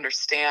we don't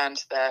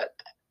understand that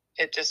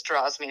it just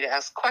draws me to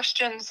ask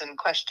questions, and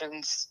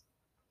questions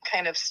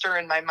kind of stir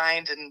in my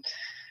mind, and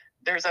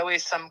there's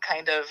always some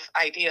kind of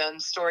idea and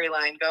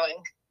storyline going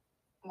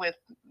with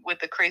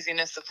the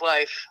craziness of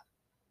life.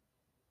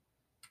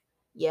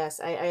 Yes,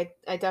 I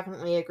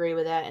definitely agree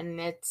with that, and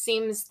it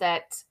seems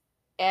that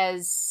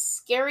as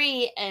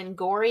scary and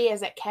gory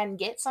as it can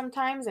get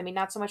sometimes, I mean,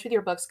 not so much with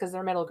your books because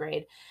they're middle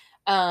grade,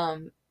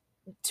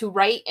 to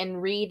write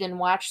and read and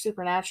watch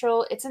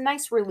Supernatural, it's a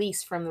nice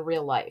release from the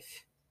real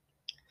life.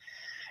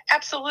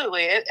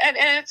 Absolutely. And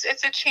it's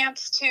a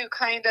chance to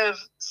kind of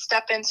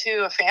step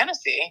into a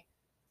fantasy,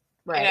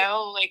 right?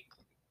 Like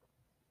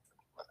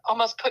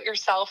almost put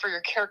yourself or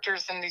your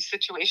characters in these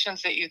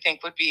situations that you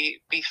think would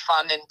be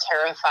fun and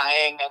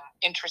terrifying and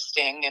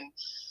interesting,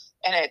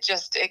 and it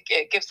just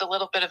it gives a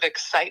little bit of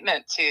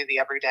excitement to the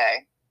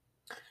everyday.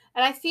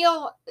 And I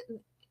feel,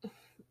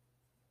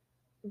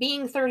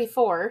 being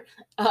 34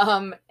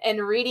 and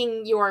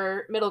reading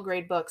your middle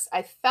grade books,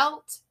 I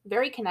felt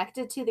very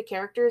connected to the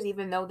characters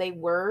even though they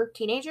were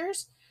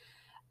teenagers.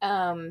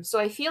 So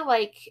I feel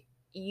like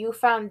you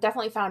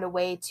definitely found a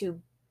way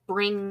to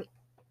bring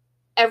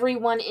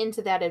everyone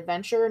into that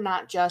adventure,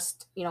 not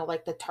just,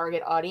 like the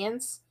target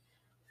audience.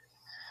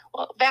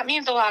 Well, that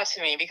means a lot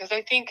to me because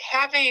I think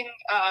having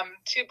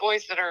 2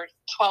 boys that are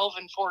 12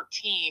 and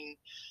 14,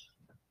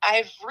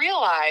 I've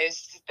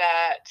realized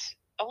that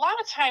a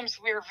lot of times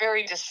we're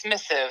very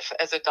dismissive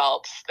as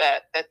adults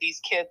that these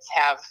kids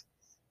have,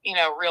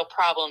 real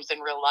problems in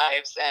real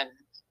lives, and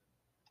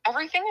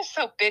everything is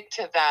so big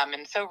to them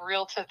and so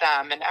real to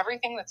them, and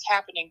everything that's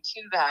happening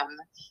to them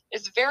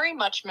is very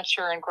much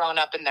mature and grown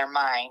up in their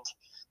mind.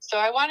 So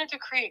I wanted to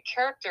create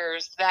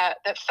characters that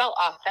felt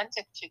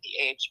authentic to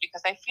the age,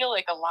 because I feel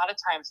like a lot of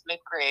times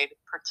mid-grade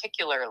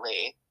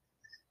particularly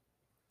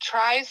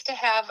tries to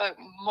have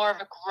more of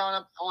a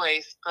grown-up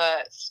voice,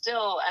 but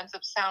still ends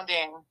up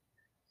sounding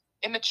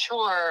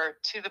immature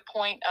to the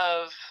point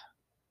of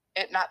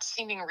it not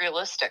seeming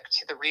realistic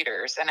to the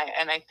readers. And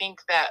I think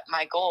that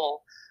my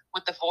goal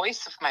with the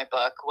voice of my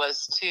book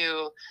was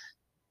to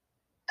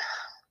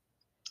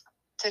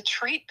to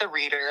treat the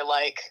reader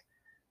like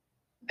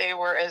they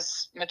were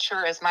as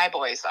mature as my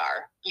boys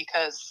are,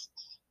 because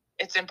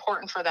it's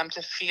important for them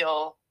to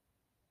feel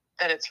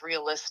that it's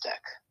realistic.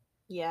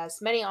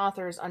 Yes, many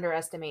authors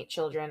underestimate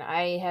children.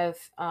 I have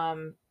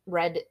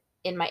read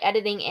in my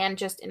editing and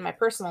just in my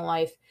personal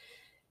life,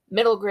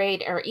 middle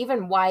grade or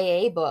even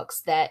YA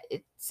books that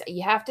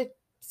you have to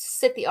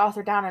sit the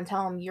author down and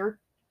tell them you're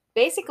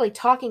basically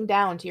talking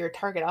down to your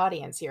target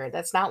audience here.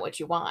 That's not what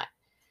you want.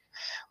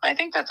 I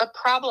think that's a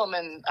problem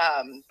in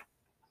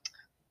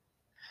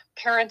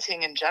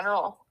parenting in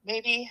general,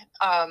 maybe.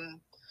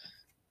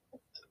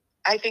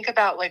 I think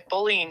about like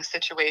bullying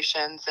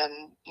situations,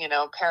 and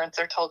parents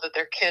are told that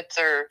their kids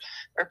are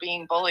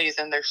being bullies,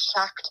 and they're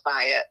shocked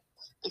by it,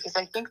 because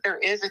I think there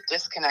is a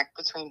disconnect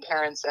between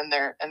parents and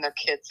their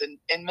kids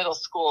in middle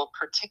school,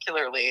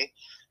 particularly,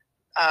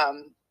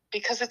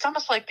 because it's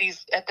almost like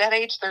at that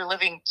age they're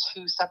living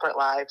two separate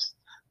lives.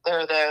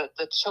 They're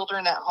the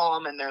children at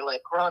home, and they're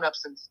like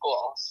grown-ups in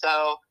school.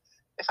 So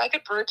if I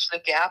could bridge the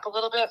gap a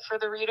little bit for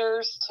the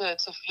readers to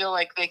feel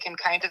like they can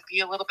kind of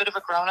be a little bit of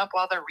a grown-up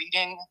while they're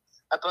reading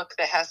a book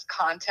that has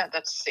content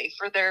that's safe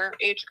for their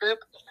age group,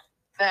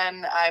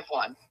 then I've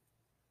won.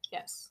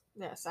 Yes,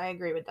 I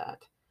agree with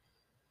that.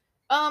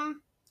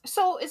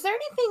 So is there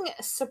anything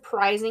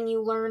surprising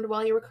you learned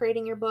while you were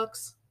creating your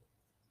books?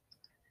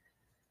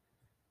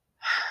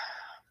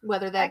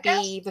 Whether that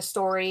be the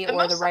story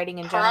or the writing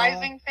in general? The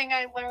surprising thing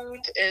I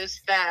learned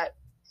is that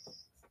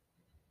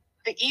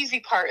the easy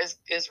part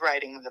is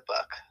writing the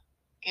book.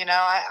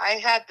 I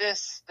had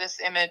this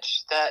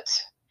image that,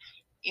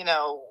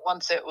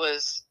 once it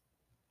was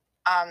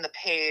on the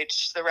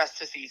page, the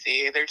rest is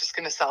easy. They're just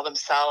going to sell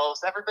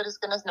themselves. Everybody's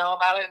going to know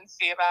about it and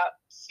see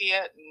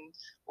it and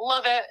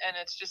love it. And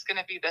it's just going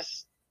to be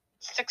this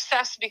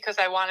success because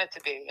I want it to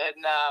be.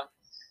 And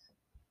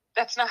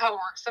that's not how it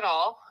works at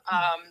all.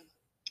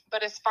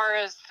 But as far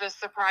as the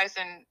surprise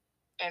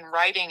in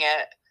writing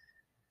it,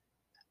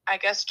 I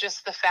guess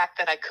just the fact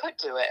that I could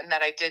do it and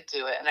that I did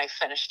do it and I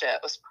finished it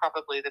was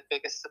probably the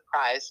biggest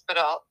surprise. But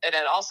it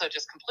also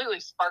just completely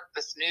sparked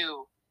this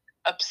new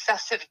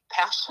obsessive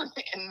passion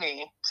in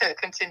me to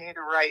continue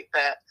to write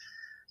that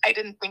I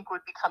didn't think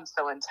would become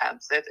so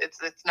intense.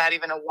 It's not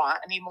even a want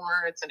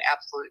anymore. It's an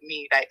absolute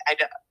need.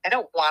 I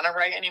don't want to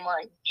write anymore.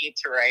 I need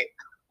to write.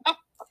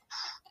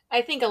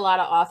 I think a lot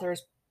of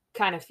authors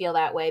kind of feel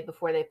that way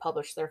before they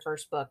publish their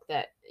first book,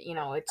 that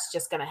it's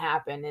just going to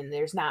happen and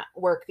there's not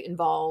work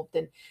involved,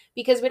 and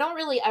because we don't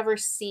really ever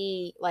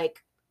see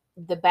like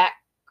the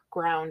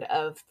background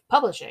of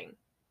publishing.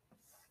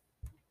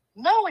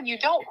 No, and you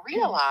don't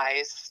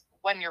realize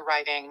when you're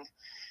writing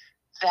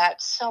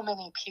that so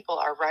many people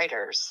are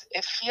writers.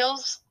 It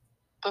feels,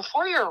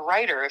 before you're a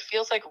writer, it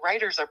feels like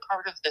writers are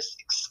part of this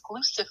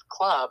exclusive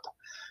club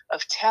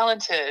of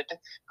talented,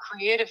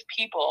 creative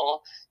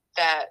people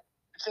that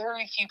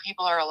very few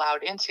people are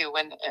allowed into,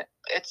 when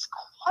it's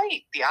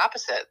quite the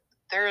opposite.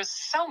 There's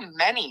so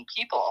many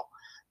people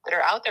that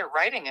are out there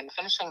writing and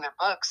finishing their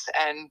books,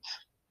 and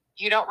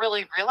you don't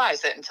really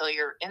realize it until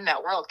you're in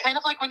that world. Kind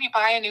of like when you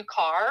buy a new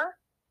car.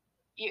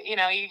 You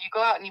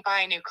go out and you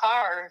buy a new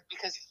car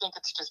because you think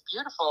it's just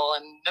beautiful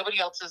and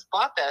nobody else has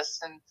bought this.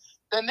 And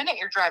the minute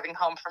you're driving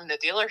home from the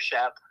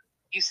dealership,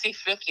 you see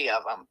 50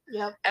 of them.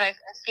 Yep. And I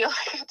feel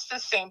like it's the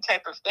same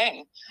type of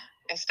thing.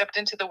 I stepped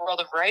into the world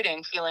of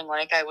writing feeling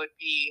like I would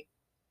be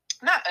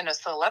not in a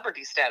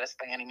celebrity status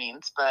by any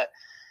means, but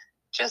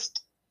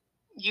just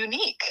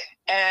unique.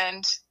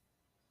 And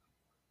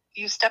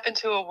you step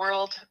into a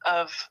world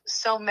of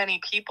so many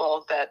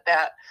people that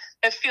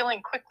feeling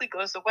quickly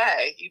goes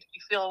away. You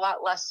feel a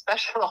lot less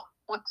special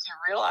once you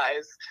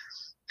realize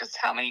just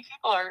how many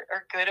people are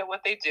good at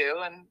what they do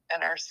and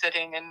are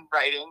sitting and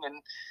writing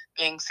and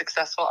being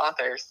successful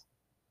authors.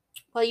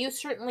 Well, you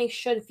certainly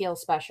should feel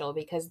special,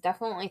 because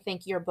definitely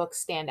think your books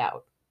stand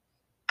out.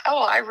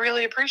 Oh, I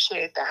really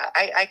appreciate that.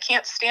 I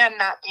can't stand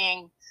not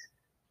being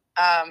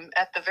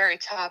at the very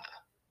top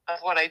of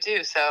what I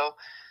do. So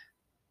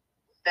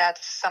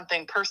that's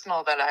something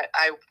personal that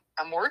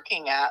I'm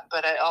working at,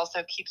 but it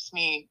also keeps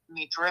me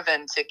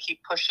driven to keep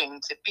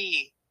pushing to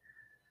be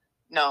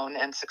known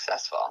and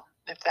successful,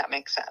 if that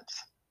makes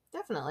sense.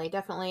 Definitely.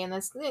 And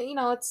this,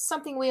 it's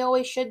something we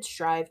always should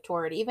strive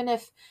toward, even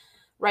if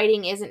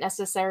writing isn't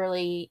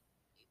necessarily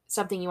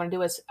something you want to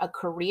do as a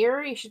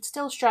career. You should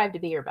still strive to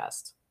be your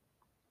best.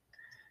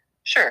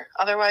 Sure.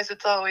 Otherwise,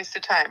 it's all a waste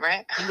of time,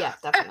 right? Yeah,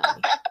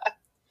 definitely.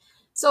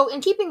 So,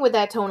 in keeping with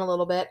that tone a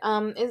little bit,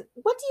 what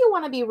do you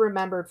want to be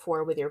remembered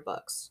for with your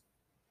books?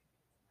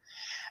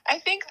 I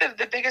think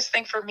the biggest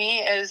thing for me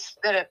is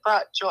that it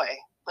brought joy.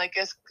 Like,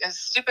 as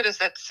stupid as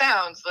that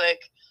sounds,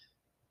 like,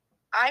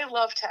 I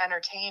love to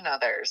entertain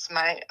others.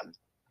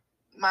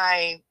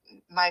 My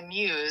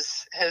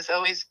muse has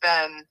always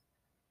been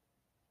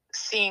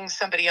seeing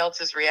somebody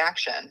else's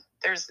reaction.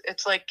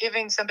 It's like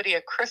giving somebody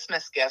a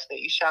Christmas gift that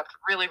you shopped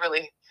really,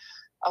 really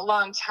a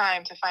long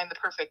time to find the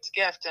perfect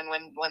gift, and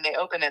when they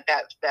open it,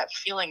 that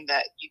feeling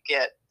that you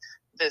get,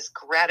 this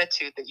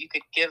gratitude that you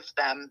could give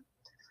them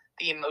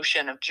the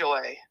emotion of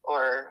joy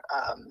or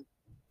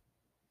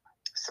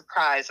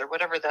surprise or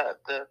whatever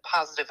the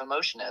positive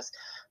emotion is.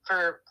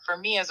 For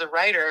me as a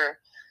writer,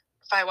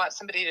 if I want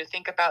somebody to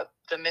think about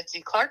the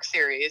Mitzi Clark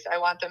series, I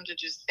want them to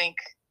just think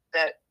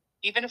that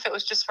even if it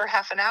was just for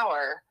half an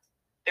hour,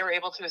 they were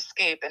able to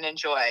escape and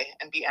enjoy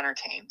and be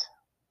entertained.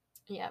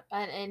 Yeah,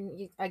 and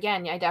you,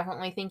 again, I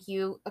definitely think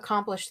you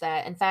accomplished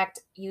that. In fact,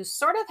 you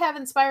sort of have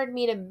inspired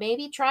me to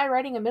maybe try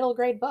writing a middle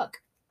grade book.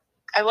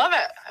 I love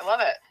it. I love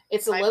it.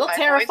 It's a little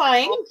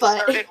terrifying, but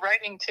started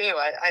writing too.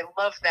 I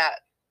love that.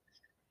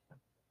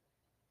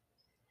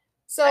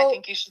 So I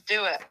think you should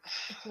do it.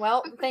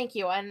 Well, thank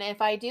you. And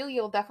if I do,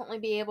 you'll definitely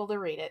be able to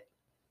read it.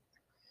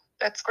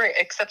 That's great.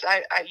 Except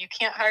you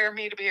can't hire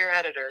me to be your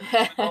editor.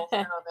 We both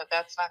know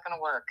that's not going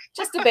to work.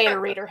 Just a beta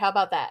reader. How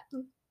about that?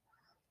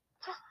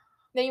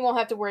 Then you won't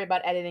have to worry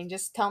about editing.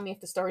 Just tell me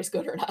if the story's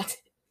good or not.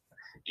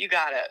 You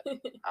got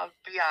it. I'll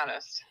be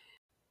honest.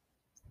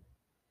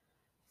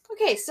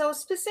 Okay, so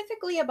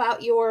specifically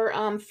about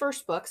your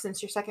first book,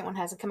 since your second one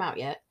hasn't come out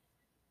yet.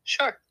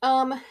 Sure.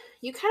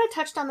 You kind of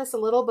touched on this a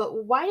little,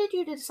 but why did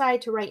you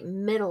decide to write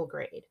middle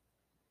grade?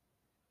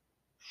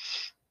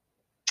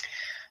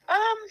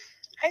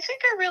 I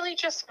think I really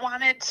just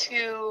wanted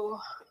to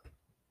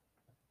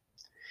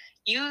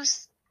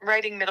use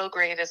writing middle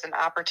grade as an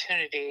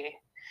opportunity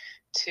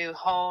to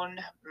hone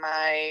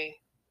my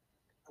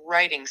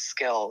writing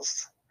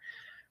skills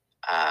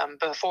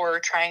before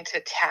trying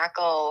to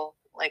tackle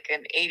like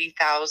an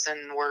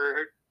 80,000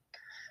 word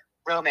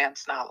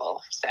romance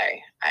novel,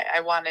 say.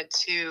 I wanted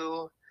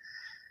to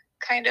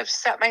kind of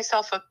set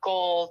myself a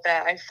goal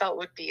that I felt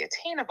would be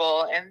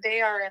attainable, and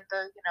they are in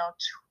the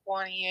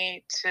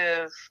 28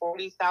 to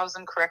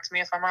 40,000, correct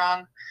me if I'm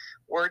wrong,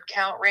 word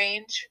count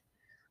range.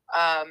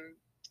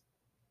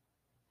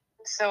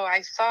 So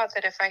I thought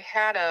that if I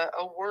had a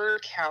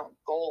word count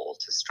goal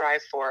to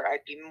strive for, I'd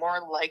be more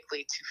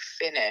likely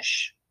to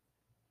finish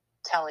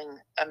telling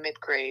a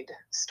mid-grade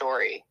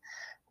story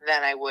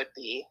than I would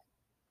be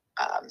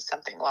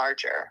something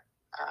larger.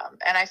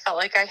 And I felt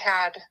like I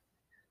had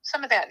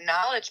some of that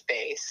knowledge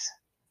base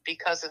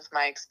because of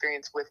my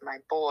experience with my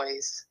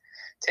boys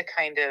to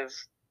kind of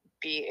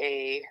be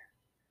a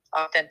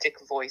authentic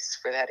voice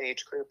for that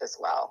age group as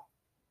well.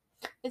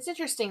 It's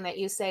interesting that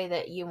you say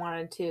that you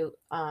wanted to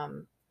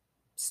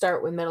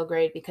start with middle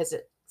grade because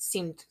it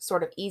seemed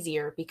sort of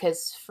easier,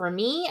 because for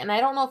me, and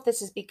I don't know if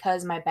this is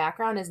because my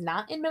background is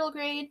not in middle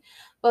grade,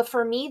 but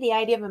for me, the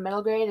idea of a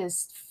middle grade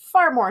is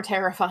far more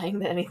terrifying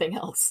than anything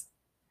else.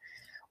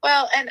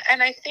 Well,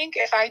 and I think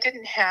if I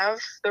didn't have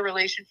the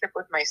relationship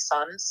with my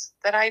sons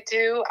that I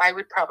do, I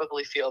would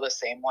probably feel the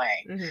same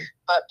way. Mm-hmm.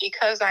 But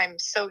because I'm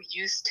so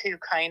used to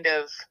kind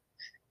of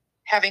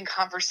having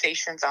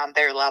conversations on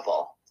their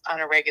level on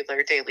a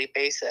regular daily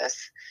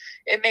basis,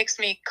 it makes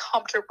me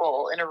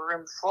comfortable in a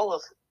room full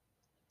of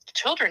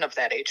children of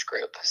that age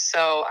group.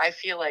 So I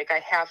feel like I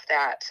have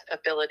that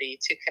ability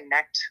to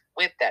connect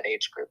with that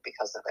age group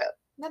because of it.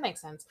 That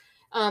makes sense.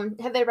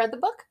 Have they read the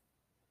book?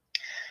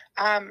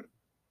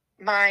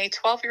 My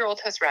 12-year-old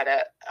has read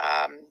it,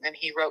 and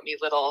he wrote me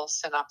little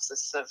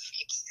synopsis of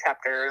each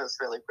chapter. It was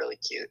really, really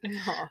cute.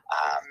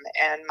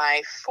 And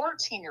my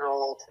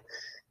 14-year-old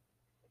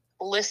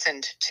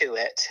listened to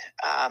it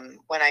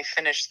when I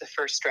finished the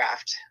first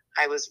draft.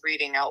 I was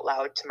reading out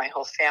loud to my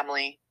whole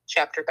family,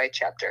 chapter by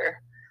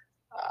chapter,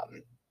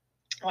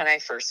 when I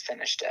first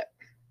finished it.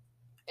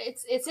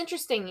 It's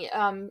interesting.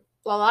 A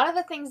lot of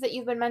the things that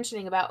you've been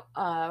mentioning about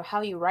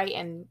how you write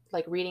and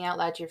like reading out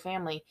loud to your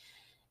family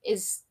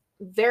is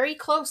very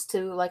close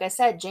to, like I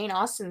said, Jane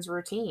Austen's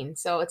routine.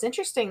 So it's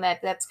interesting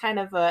that that's kind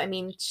of I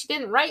mean, she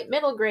didn't write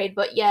middle grade,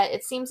 but yet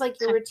it seems like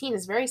your routine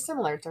is very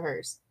similar to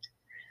hers.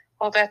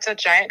 Well, that's a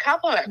giant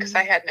compliment because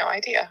I had no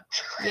idea.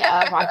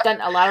 Yeah, I've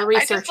done a lot of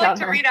research on her. I just like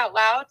to read out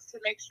loud to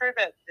make sure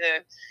that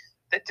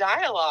the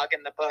dialogue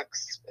in the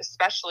books,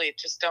 especially,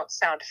 just don't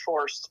sound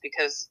forced,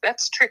 because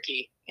that's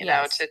tricky, you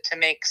know, to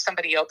make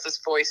somebody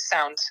else's voice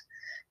sound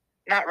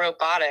not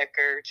robotic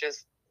or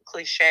just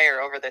cliche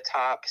or over the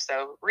top.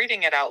 So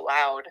reading it out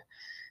loud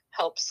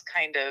helps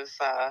kind of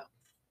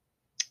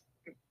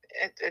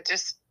it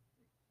just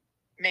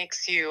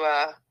makes you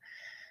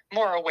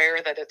more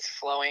aware that it's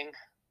flowing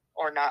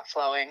or not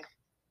flowing.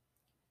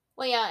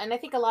 Well, yeah, and I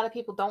think a lot of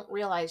people don't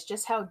realize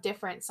just how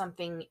different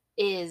something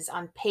is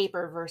on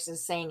paper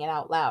versus saying it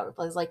out loud.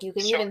 Because, like, you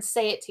can even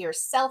say it to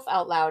yourself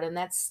out loud, and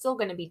that's still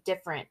going to be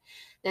different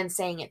than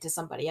saying it to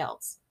somebody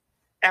else.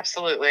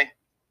 Absolutely.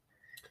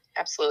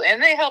 Absolutely.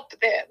 And they help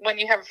when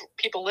you have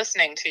people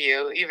listening to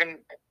you, even,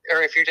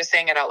 or if you're just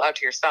saying it out loud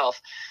to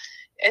yourself.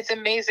 It's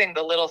amazing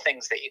the little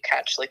things that you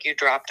catch, like you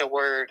dropped a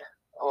word,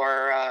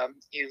 or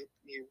you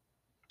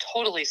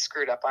totally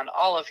screwed up on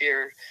all of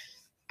your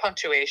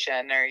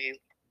punctuation, or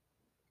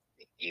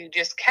you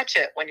just catch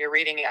it when you're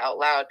reading it out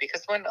loud,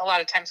 because when a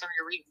lot of times when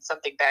you're reading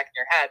something back in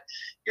your head,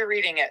 you're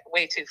reading it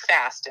way too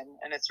fast,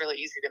 and it's really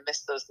easy to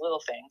miss those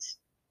little things.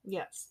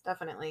 Yes,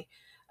 definitely.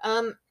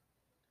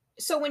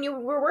 So when you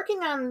were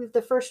working on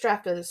the first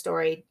draft of the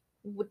story,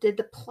 did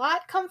the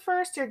plot come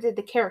first, or did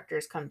the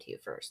characters come to you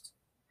first?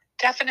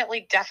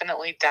 Definitely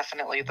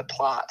the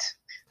plot.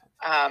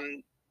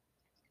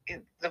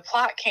 the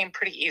plot came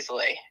pretty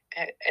easily.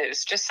 It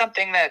was just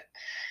something that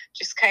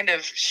just kind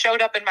of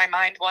showed up in my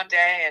mind one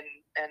day,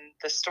 and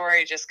the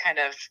story just kind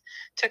of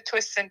took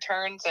twists and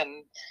turns,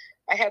 and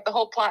I had the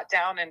whole plot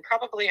down in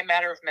probably a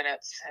matter of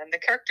minutes. And the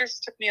characters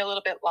took me a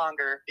little bit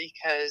longer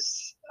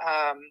because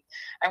I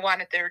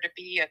wanted there to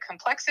be a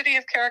complexity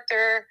of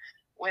character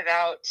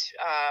without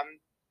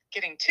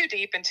getting too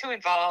deep and too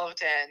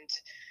involved. And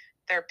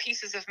there are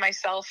pieces of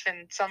myself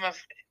in some of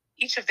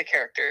each of the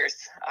characters.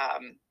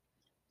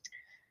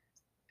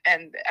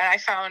 And I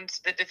found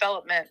the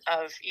development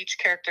of each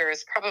character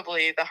is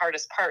probably the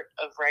hardest part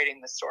of writing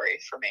the story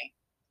for me.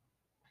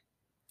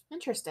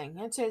 Interesting.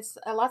 It's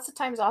lots of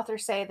times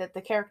authors say that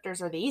the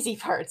characters are the easy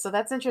part, so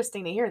that's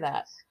interesting to hear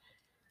that.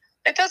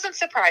 It doesn't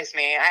surprise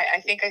me.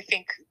 I think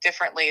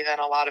differently than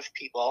a lot of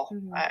people.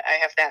 Mm-hmm. I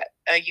have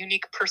a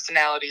unique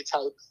personality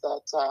type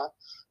that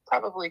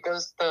probably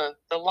goes the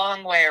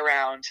long way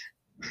around.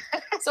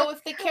 So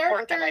if the characters...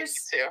 More than I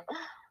used to.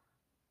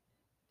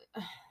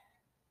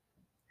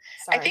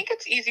 Sorry. I think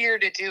it's easier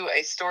to do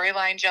a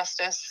storyline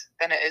justice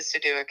than it is to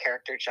do a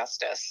character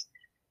justice.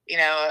 You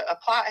know, a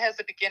plot has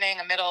a beginning,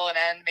 a middle, an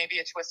end, maybe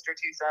a twist or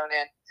two thrown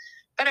in.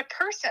 But a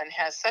person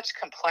has such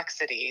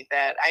complexity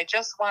that I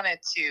just wanted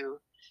to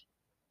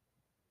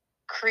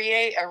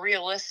create a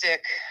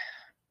realistic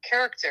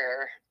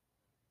character,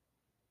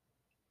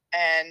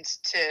 and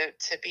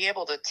to be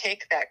able to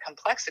take that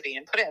complexity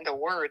and put it into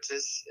words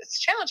it's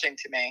challenging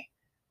to me.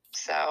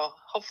 So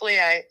hopefully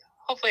I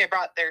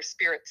brought their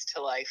spirits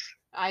to life.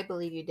 I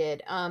believe you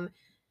did.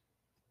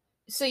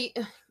 So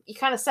you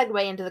kind of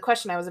segue into the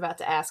question I was about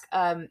to ask.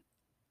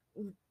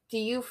 Do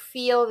you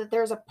feel that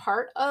there's a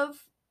part of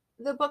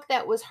the book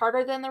that was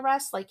harder than the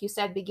rest? Like you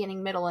said,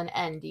 beginning, middle, and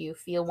end. Do you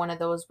feel one of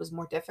those was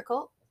more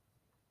difficult?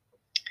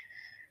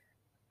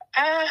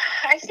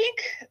 I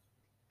think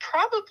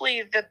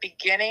probably the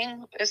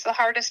beginning is the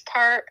hardest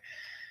part,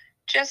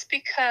 just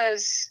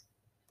because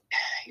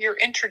you're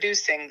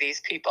introducing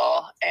these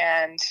people,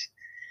 and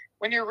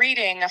when you're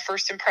reading, a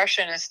first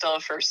impression is still a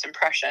first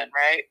impression,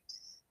 right?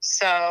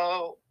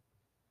 So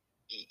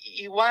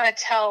you want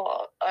to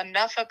tell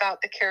enough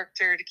about the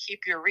character to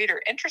keep your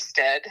reader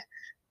interested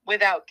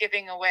without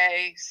giving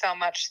away so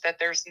much that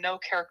there's no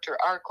character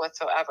arc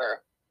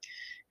whatsoever.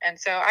 And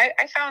so I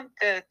found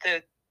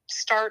the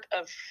start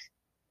of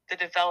the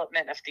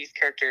development of these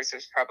characters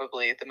was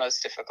probably the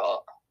most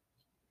difficult.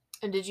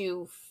 And did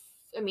you,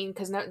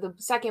 because the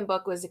second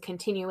book was a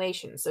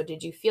continuation, so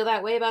did you feel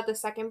that way about the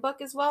second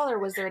book as well, or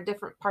was there a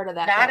different part of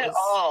that? Not at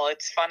all.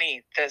 It's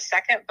funny. The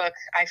second book,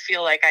 I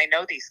feel like I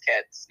know these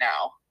kids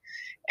now,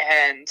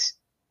 and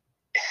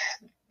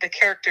the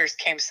characters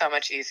came so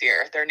much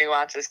easier. Their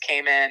nuances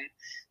came in.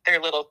 Their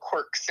little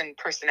quirks and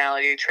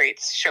personality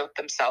traits showed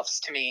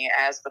themselves to me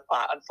as the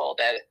plot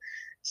unfolded.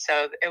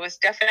 So it was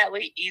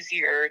definitely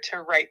easier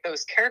to write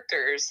those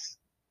characters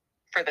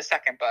for the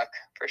second book,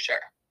 for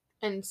sure.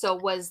 And so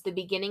was the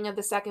beginning of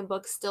the second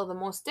book still the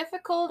most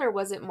difficult, or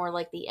was it more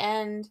like the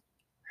end?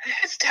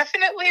 It's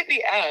definitely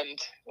the end,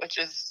 which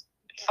is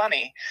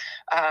funny,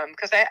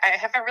 because I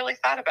haven't really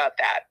thought about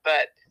that.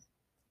 But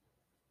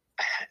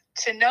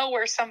to know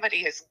where somebody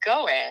is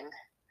going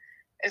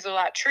is a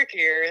lot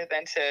trickier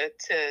than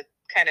to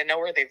kind of know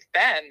where they've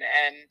been.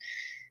 And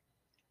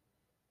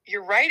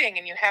you're writing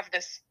and you have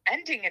this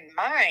ending in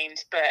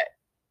mind, but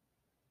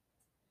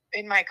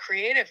in my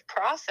creative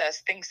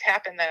process, things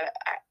happen that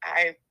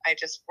I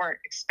just weren't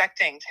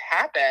expecting to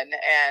happen.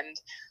 And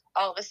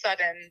all of a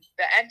sudden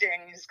the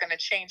ending is going to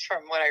change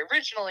from what I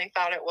originally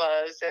thought it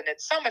was. And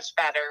it's so much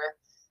better.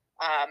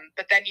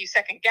 But then you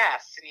second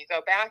guess and you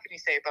go back and you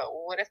say, but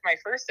what if my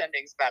first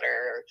ending's better?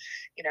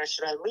 Or,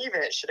 should I leave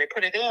it? Should I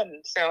put it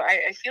in? So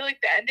I feel like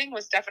the ending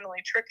was definitely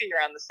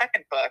trickier on the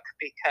second book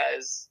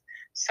because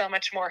so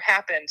much more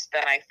happened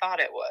than I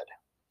thought it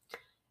would.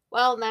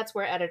 Well, that's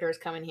where editors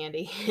come in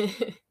handy.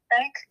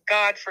 Thank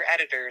God for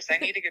editors. I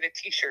need to get a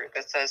t-shirt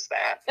that says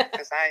that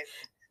because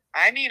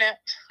I mean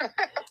it.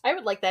 I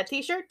would like that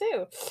t-shirt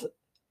too.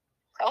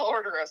 I'll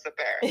order us a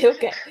pair.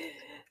 Okay.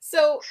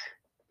 So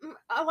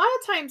a lot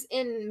of times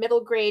in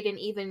middle grade and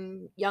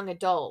even young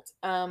adult,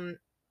 the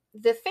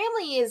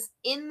family is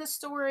in the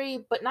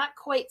story, but not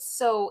quite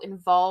so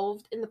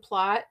involved in the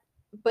plot.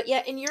 But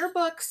yet in your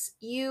books,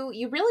 you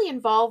really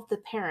involve the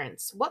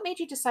parents. What made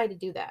you decide to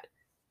do that?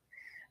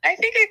 I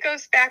think it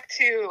goes back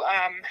to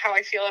how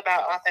I feel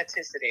about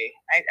authenticity.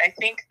 I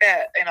think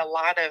that in a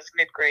lot of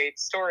mid-grade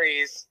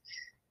stories,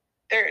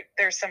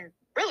 there's some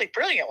really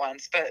brilliant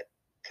ones, but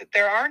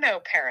there are no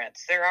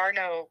parents. There are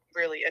no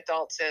really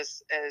adults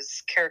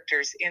as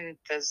characters in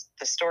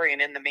the story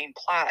and in the main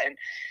plot.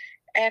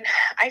 And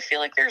I feel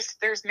like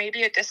there's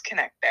maybe a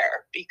disconnect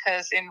there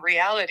because in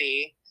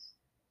reality,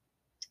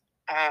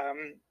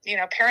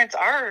 parents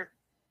are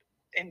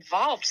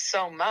involved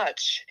so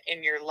much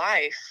in your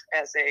life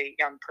as a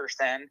young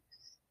person,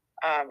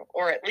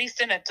 or at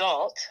least an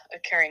adult. A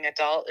caring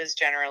adult is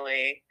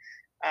generally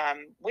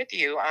with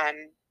you on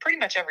pretty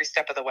much every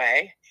step of the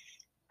way.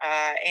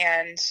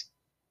 And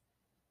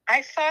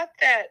I thought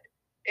that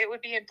it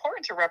would be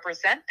important to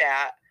represent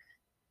that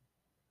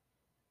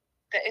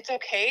that it's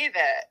okay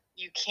that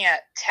you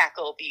can't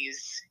tackle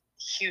these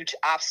huge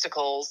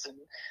obstacles and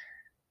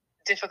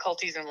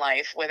difficulties in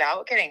life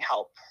without getting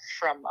help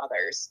from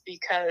others,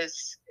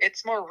 because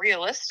it's more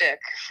realistic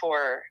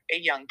for a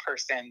young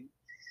person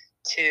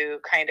to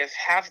kind of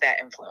have that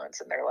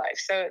influence in their life.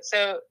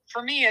 So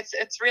for me,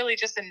 it's really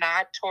just a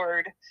nod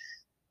toward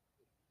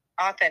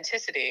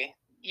authenticity.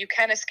 You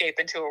can escape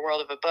into a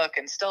world of a book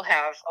and still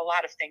have a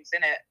lot of things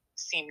in it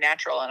seem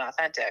natural and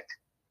authentic.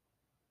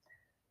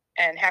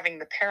 And having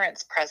the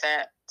parents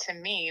present, to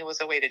me,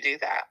 was a way to do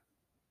that.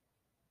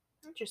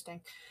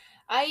 Interesting.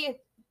 I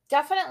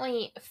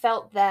definitely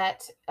felt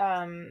that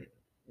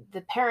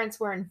the parents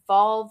were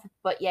involved,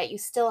 but yet you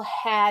still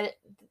had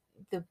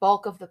the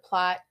bulk of the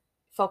plot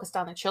focused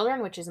on the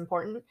children, which is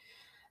important.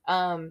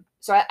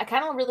 So I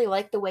kind of really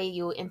like the way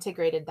you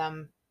integrated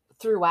them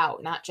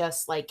throughout, not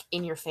just like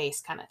in your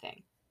face kind of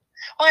thing.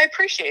 Well, I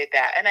appreciate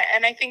that,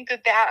 and I think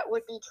that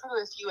would be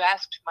true if you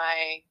asked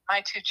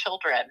my two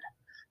children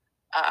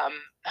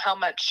how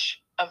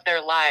much of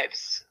their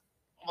lives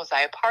was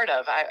I a part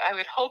of. I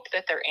would hope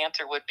that their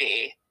answer would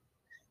be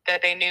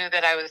that they knew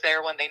that I was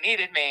there when they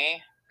needed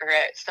me, or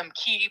at some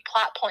key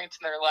plot points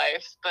in their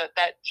life, but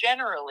that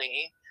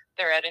generally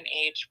they're at an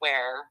age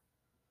where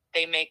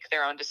they make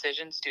their own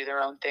decisions, do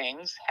their own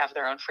things, have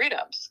their own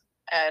freedoms.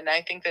 And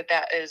I think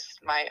that is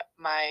my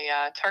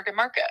target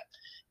market,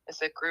 is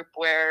a group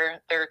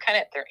where they're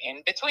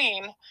in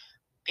between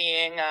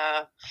being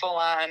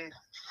full-on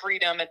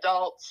freedom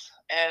adults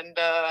and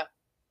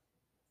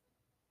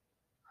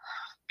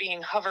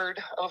being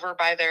hovered over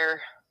by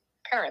their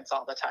parents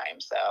all the time.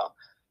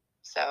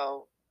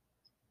 So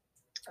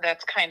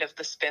that's kind of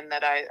the spin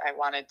that I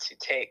wanted to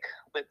take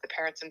with the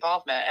parents'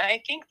 involvement. And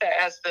I think that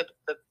as the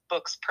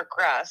books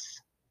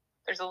progress,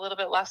 there's a little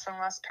bit less and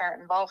less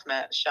parent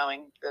involvement,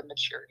 showing the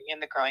maturity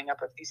and the growing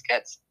up of these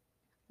kids.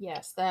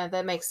 Yes,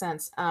 that makes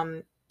sense.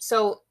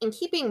 So in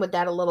keeping with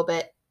that a little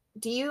bit,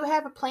 do you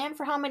have a plan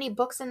for how many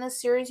books in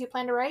this series you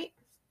plan to write?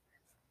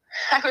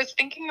 I was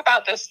thinking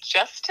about this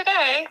just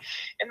today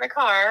in the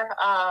car,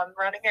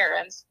 running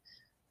errands.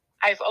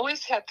 I've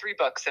always had 3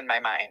 books in my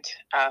mind,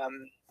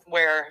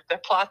 where the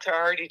plots are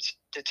already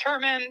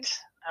determined.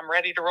 I'm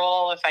ready to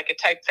roll. If I could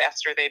type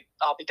faster, they'd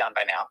all be done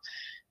by now.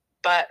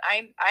 But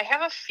I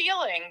have a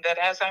feeling that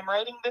as I'm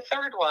writing the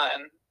 3rd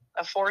one,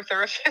 a 4th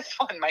or a 5th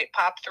one might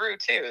pop through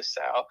too.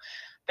 So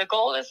the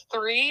goal is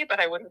 3, but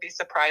I wouldn't be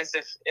surprised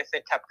if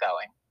it kept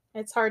going.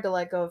 It's hard to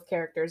let go of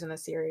characters in a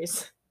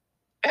series.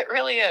 It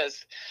really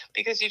is,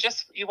 because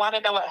you want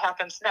to know what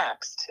happens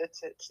next.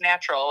 It's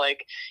natural.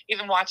 Like,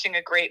 even watching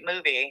a great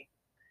movie,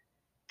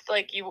 it's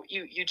like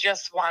you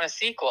just want a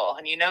sequel,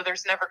 and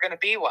there's never going to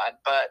be one,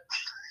 but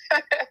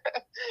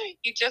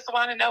you just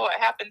want to know what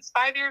happens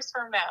 5 years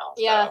from now.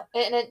 Yeah,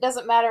 so. And it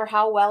doesn't matter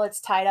how well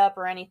it's tied up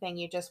or anything,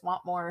 you just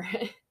want more.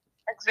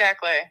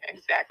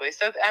 Exactly.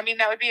 So, I mean,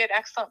 that would be an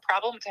excellent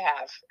problem to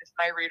have if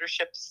my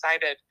readership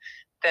decided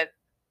that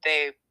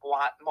they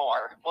want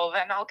more. Well,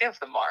 then I'll give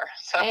them more.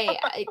 So. Hey,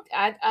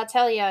 I'll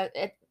tell you,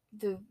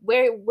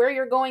 where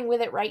you're going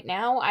with it right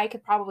now, I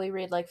could probably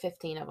read like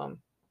 15 of them.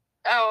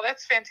 Oh,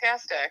 that's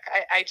fantastic.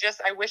 I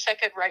wish I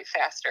could write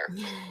faster.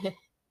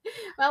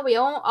 Well, we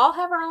all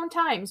have our own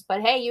times,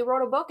 but hey, you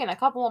wrote a book in a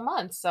couple of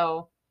months,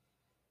 so.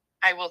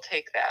 I will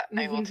take that.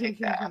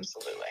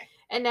 Absolutely.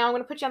 And now I'm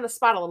going to put you on the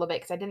spot a little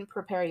bit because I didn't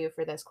prepare you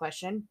for this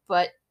question,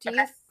 but do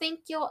you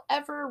think you'll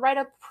ever write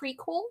a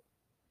prequel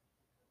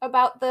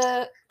about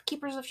the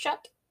Keepers of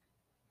Shut?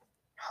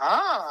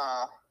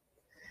 Huh.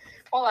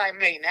 Well, I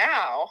may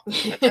now.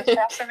 That's a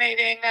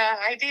fascinating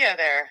idea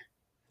there.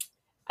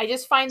 I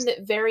just find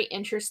it very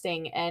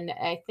interesting, and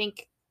I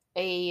think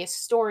a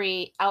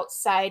story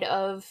outside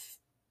of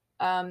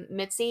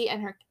Mitzi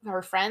and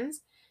her friends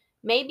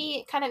may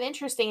be kind of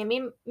interesting. I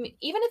mean,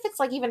 even if it's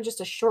like even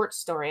just a short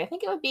story, I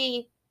think it would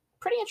be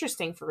pretty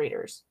interesting for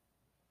readers.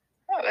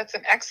 Oh, that's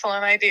an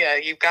excellent idea.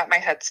 You've got my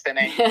head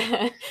spinning.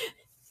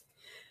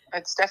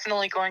 It's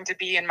definitely going to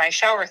be in my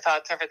shower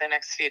thoughts over the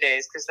next few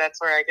days, because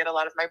that's where I get a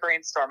lot of my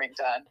brainstorming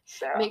done.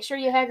 So make sure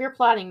you have your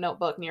plotting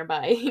notebook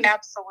nearby.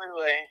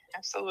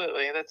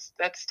 Absolutely.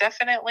 That's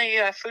definitely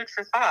food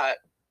for thought.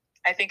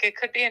 I think it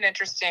could be an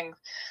interesting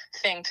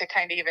thing to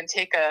kind of even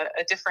take a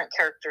different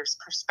character's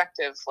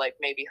perspective, like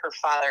maybe her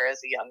father as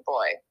a young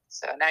boy.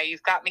 So now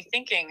you've got me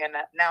thinking, and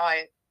now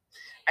I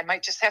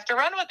might just have to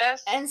run with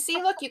this. And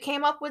see, look, you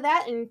came up with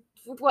that in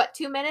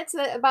 2 minutes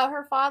about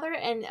her father,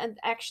 and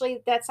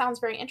actually that sounds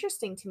very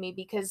interesting to me,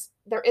 because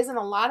there isn't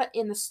a lot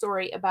in the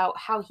story about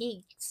how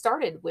he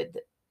started with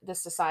the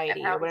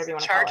society or whatever you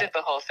want to call it. In charge of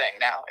the whole thing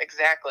now,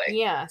 exactly.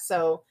 Yeah,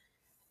 so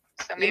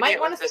maybe you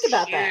might want to think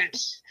about that.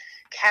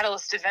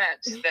 Catalyst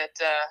event that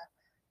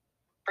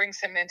brings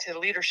him into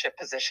leadership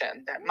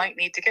position that might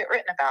need to get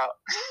written about.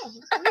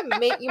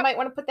 You might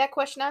want to put that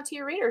question out to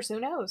your readers. Who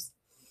knows?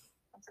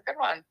 That's a good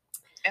one.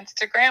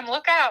 Instagram,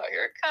 look out!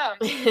 Here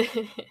it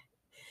comes.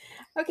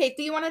 Okay,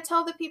 do you want to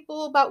tell the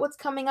people about what's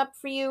coming up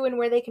for you and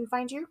where they can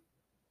find you?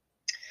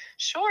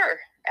 Sure,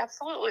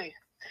 absolutely.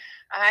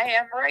 I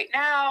am right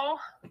now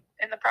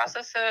in the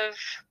process of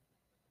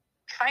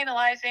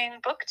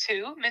finalizing book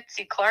 2,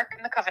 Mitzi Clark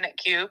and the Covenant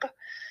Cube,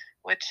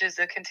 which is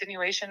a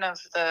continuation of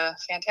the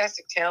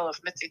fantastic tale of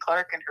Mitzi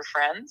Clark and her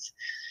friends.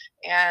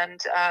 And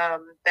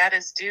that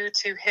is due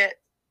to hit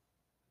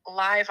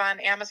live on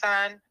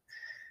Amazon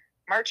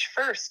March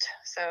 1st.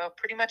 So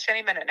pretty much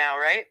any minute now,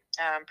 right?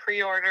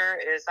 Pre-order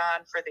is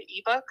on for the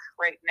ebook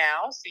right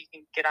now. So you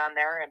can get on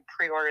there and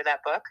pre-order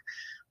that book.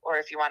 Or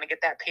if you want to get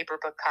that paper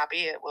book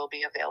copy, it will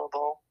be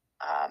available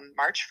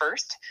March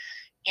 1st.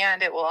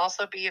 And it will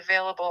also be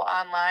available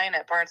online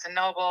at Barnes &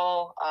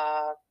 Noble,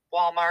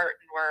 Walmart,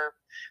 and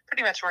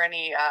pretty much where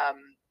any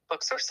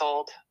books are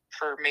sold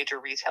for major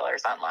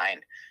retailers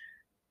online.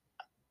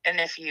 And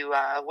if you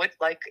would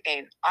like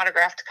an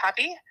autographed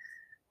copy,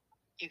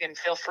 you can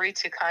feel free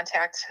to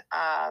contact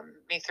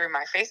me through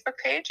my Facebook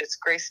page. It's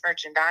Grace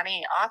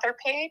Mirchandani author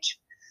page.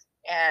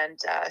 And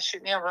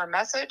shoot me over a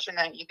message, and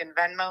then you can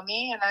Venmo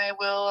me, and I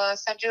will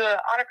send you an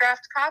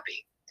autographed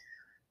copy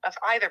of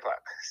either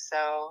book.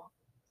 So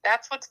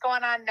that's what's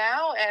going on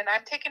now. And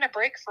I'm taking a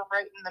break from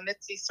writing the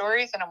Mitzi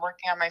stories, and I'm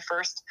working on my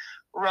first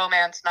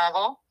romance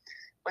novel,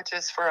 which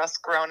is for us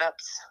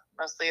grown-ups,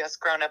 mostly us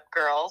grown-up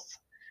girls.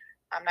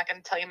 I'm not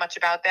going to tell you much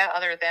about that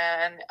other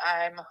than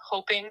I'm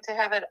hoping to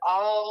have it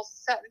all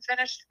set and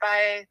finished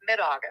by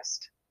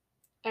mid-August.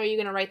 Are you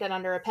going to write that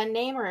under a pen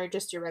name or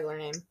just your regular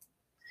name?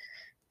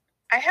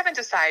 I haven't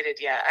decided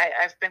yet.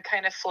 I've been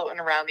kind of floating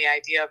around the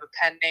idea of a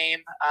pen name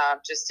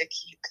just to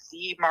keep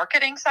the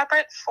marketing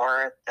separate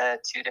for the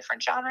two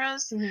different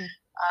genres. Mm-hmm.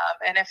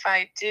 And if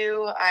I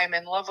do, I'm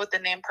in love with the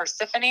name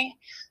Persephone.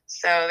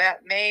 So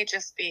that may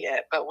just be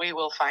it, but we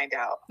will find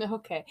out.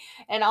 Okay.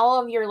 And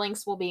all of your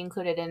links will be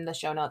included in the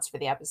show notes for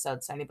the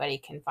episode, so anybody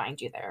can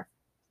find you there.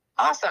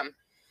 Awesome.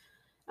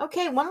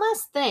 Okay, one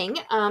last thing.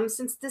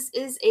 Since this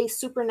is a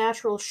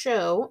supernatural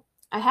show,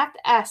 I have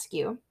to ask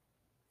you,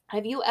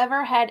 have you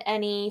ever had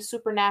any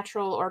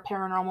supernatural or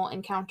paranormal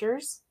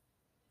encounters?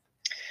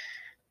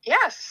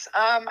 Yes,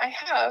 I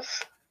have.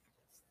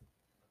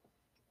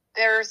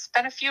 There's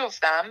been a few of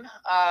them.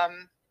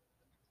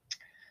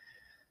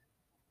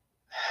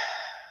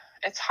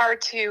 It's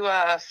hard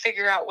to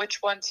figure out which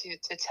one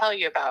to tell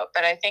you about,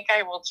 but I think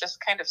I will just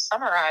kind of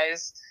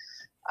summarize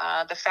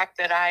the fact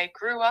that I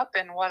grew up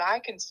in what I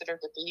consider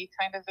to be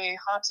kind of a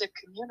haunted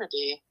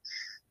community.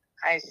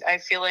 I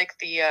feel like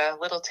the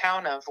little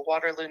town of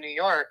Waterloo, New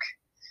York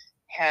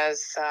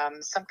has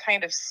some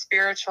kind of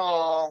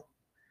spiritual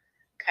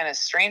kind of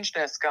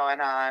strangeness going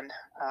on.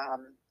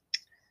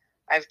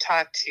 I've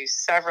talked to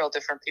several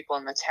different people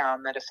in the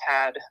town that have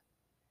had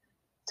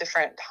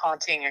different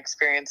haunting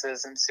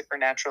experiences and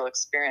supernatural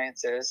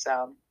experiences.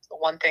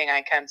 One thing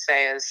I can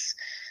say is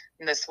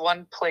in this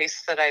one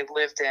place that I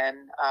lived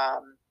in,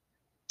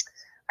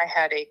 I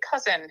had a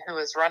cousin who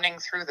was running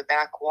through the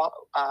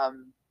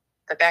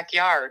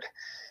backyard,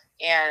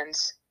 and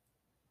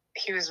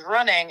he was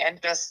running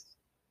and just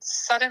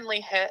suddenly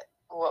hit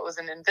what was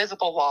an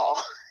invisible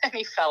wall, and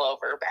he fell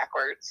over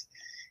backwards.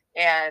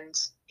 And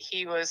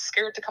he was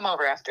scared to come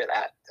over after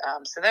that.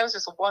 So that was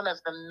just one of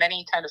the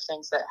many kind of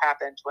things that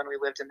happened when we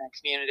lived in that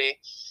community.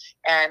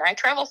 And I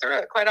travel through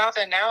it quite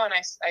often now, and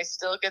I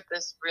still get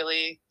this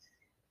really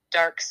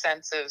dark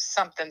sense of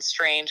something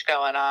strange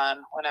going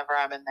on whenever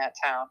I'm in that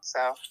town.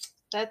 So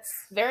that's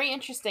very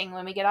interesting.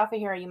 When we get off of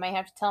here, you might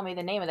have to tell me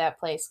the name of that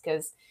place,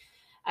 because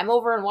I'm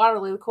over in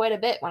Waterloo quite a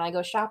bit when I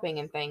go shopping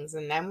and things,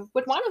 and I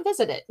would want to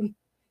visit it.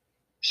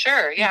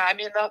 Sure. Yeah. I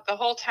mean, the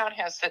whole town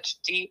has such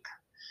deep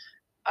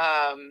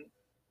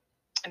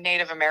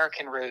Native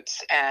American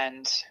roots,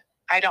 and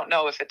I don't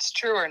know if it's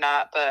true or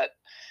not, but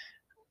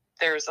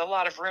there's a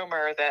lot of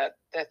rumor that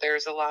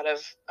there's a lot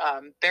of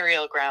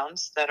burial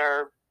grounds that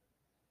are,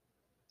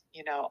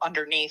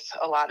 underneath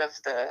a lot of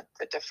the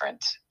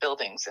different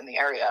buildings in the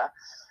area.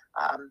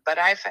 But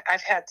I've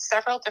had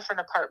several different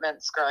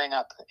apartments growing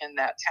up in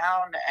that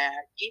town, and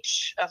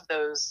each of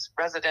those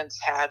residents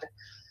had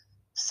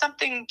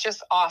something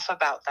just off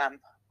about them.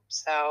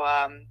 So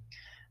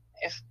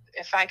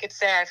if I could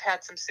say I've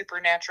had some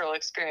supernatural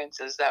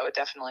experiences, that would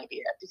definitely be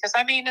it. Because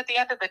I mean, at the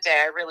end of the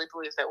day, I really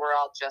believe that we're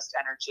all just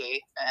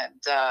energy,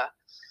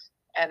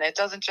 and it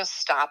doesn't just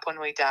stop when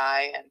we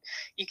die. And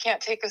you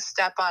can't take a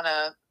step on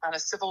a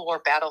Civil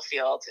War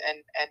battlefield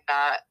and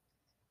not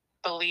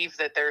believe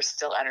that there's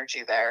still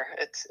energy there.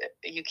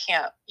 You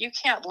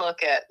can't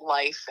look at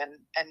life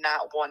and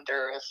not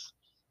wonder if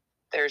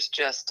there's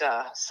just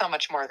so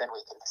much more than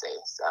we can see.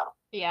 So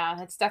yeah,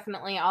 it's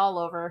definitely all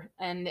over,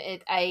 and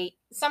I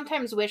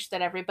sometimes wish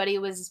that everybody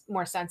was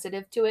more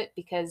sensitive to it,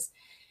 because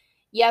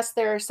yes,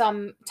 there are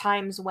some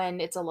times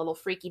when it's a little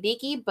freaky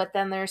deaky, but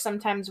then there are some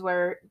times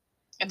where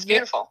it's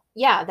beautiful.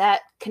 Yeah,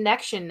 that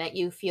connection that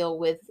you feel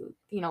with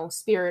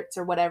spirits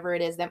or whatever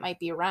it is that might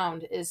be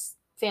around is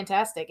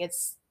fantastic.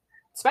 It's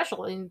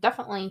special, and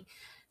definitely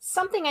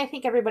something I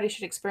think everybody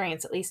should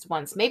experience at least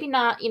once. Maybe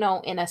not,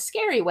 in a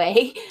scary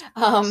way.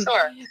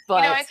 Sure.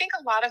 But I think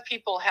a lot of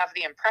people have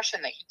the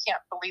impression that you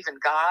can't believe in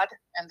God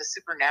and the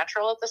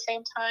supernatural at the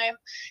same time.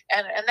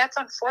 And that's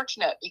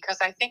unfortunate, because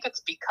I think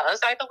it's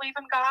because I believe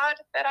in God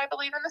that I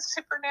believe in the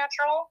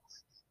supernatural.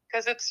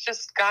 because it's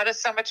just, God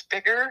is so much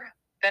bigger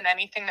than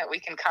anything that we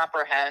can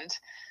comprehend,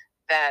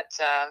 that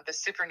the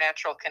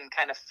supernatural can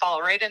kind of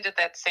fall right into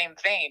that same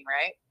vein,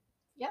 right?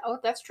 Yeah, oh,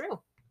 that's true.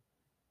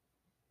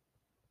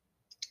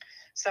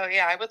 So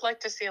yeah, I would like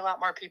to see a lot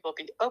more people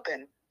be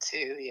open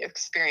to the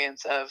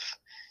experience of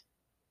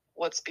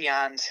what's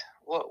beyond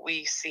what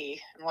we see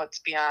and what's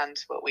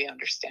beyond what we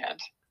understand.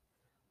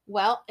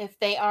 Well, if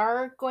they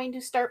are going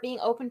to start being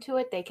open to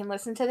it, they can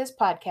listen to this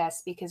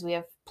podcast, because we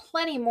have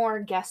plenty more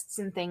guests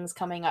and things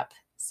coming up.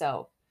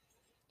 So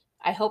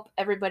I hope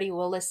everybody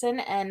will listen,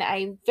 and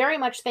I very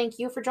much thank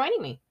you for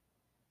joining me.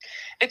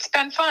 It's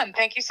been fun.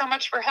 Thank you so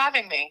much for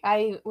having me.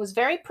 I was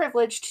very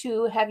privileged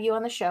to have you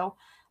on the show.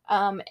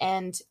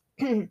 And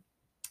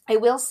I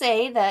will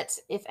say that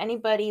if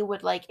anybody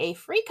would like a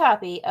free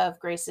copy of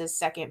Grace's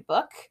second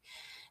book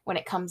when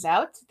it comes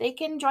out, they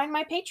can join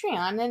my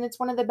Patreon, and it's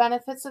one of the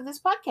benefits of this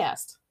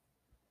podcast.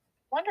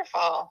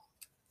 Wonderful.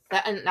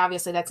 And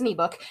obviously that's an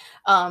ebook.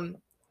 Yeah,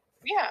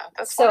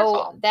 that's wonderful.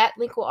 So that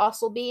link will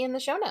also be in the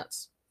show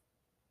notes.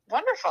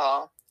 Wonderful.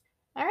 All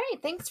right.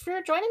 Thanks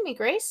for joining me,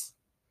 Grace.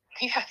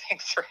 Yeah,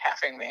 thanks for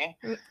having me.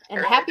 And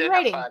really happy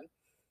writing. Fun.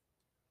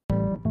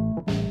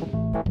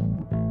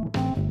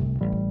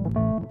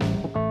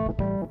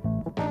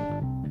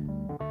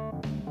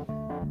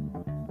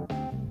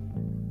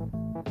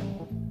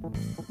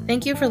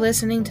 Thank you for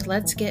listening to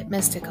Let's Get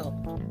Mystical.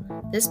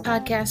 This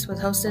podcast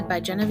was hosted by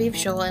Genevieve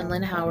Scholl and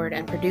Lynn Howard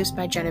and produced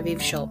by Genevieve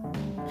Scholl.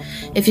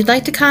 If you'd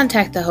like to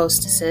contact the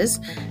hostesses,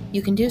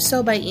 you can do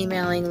so by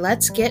emailing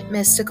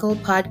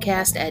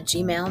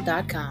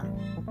letsgetmysticalpodcast@gmail.com.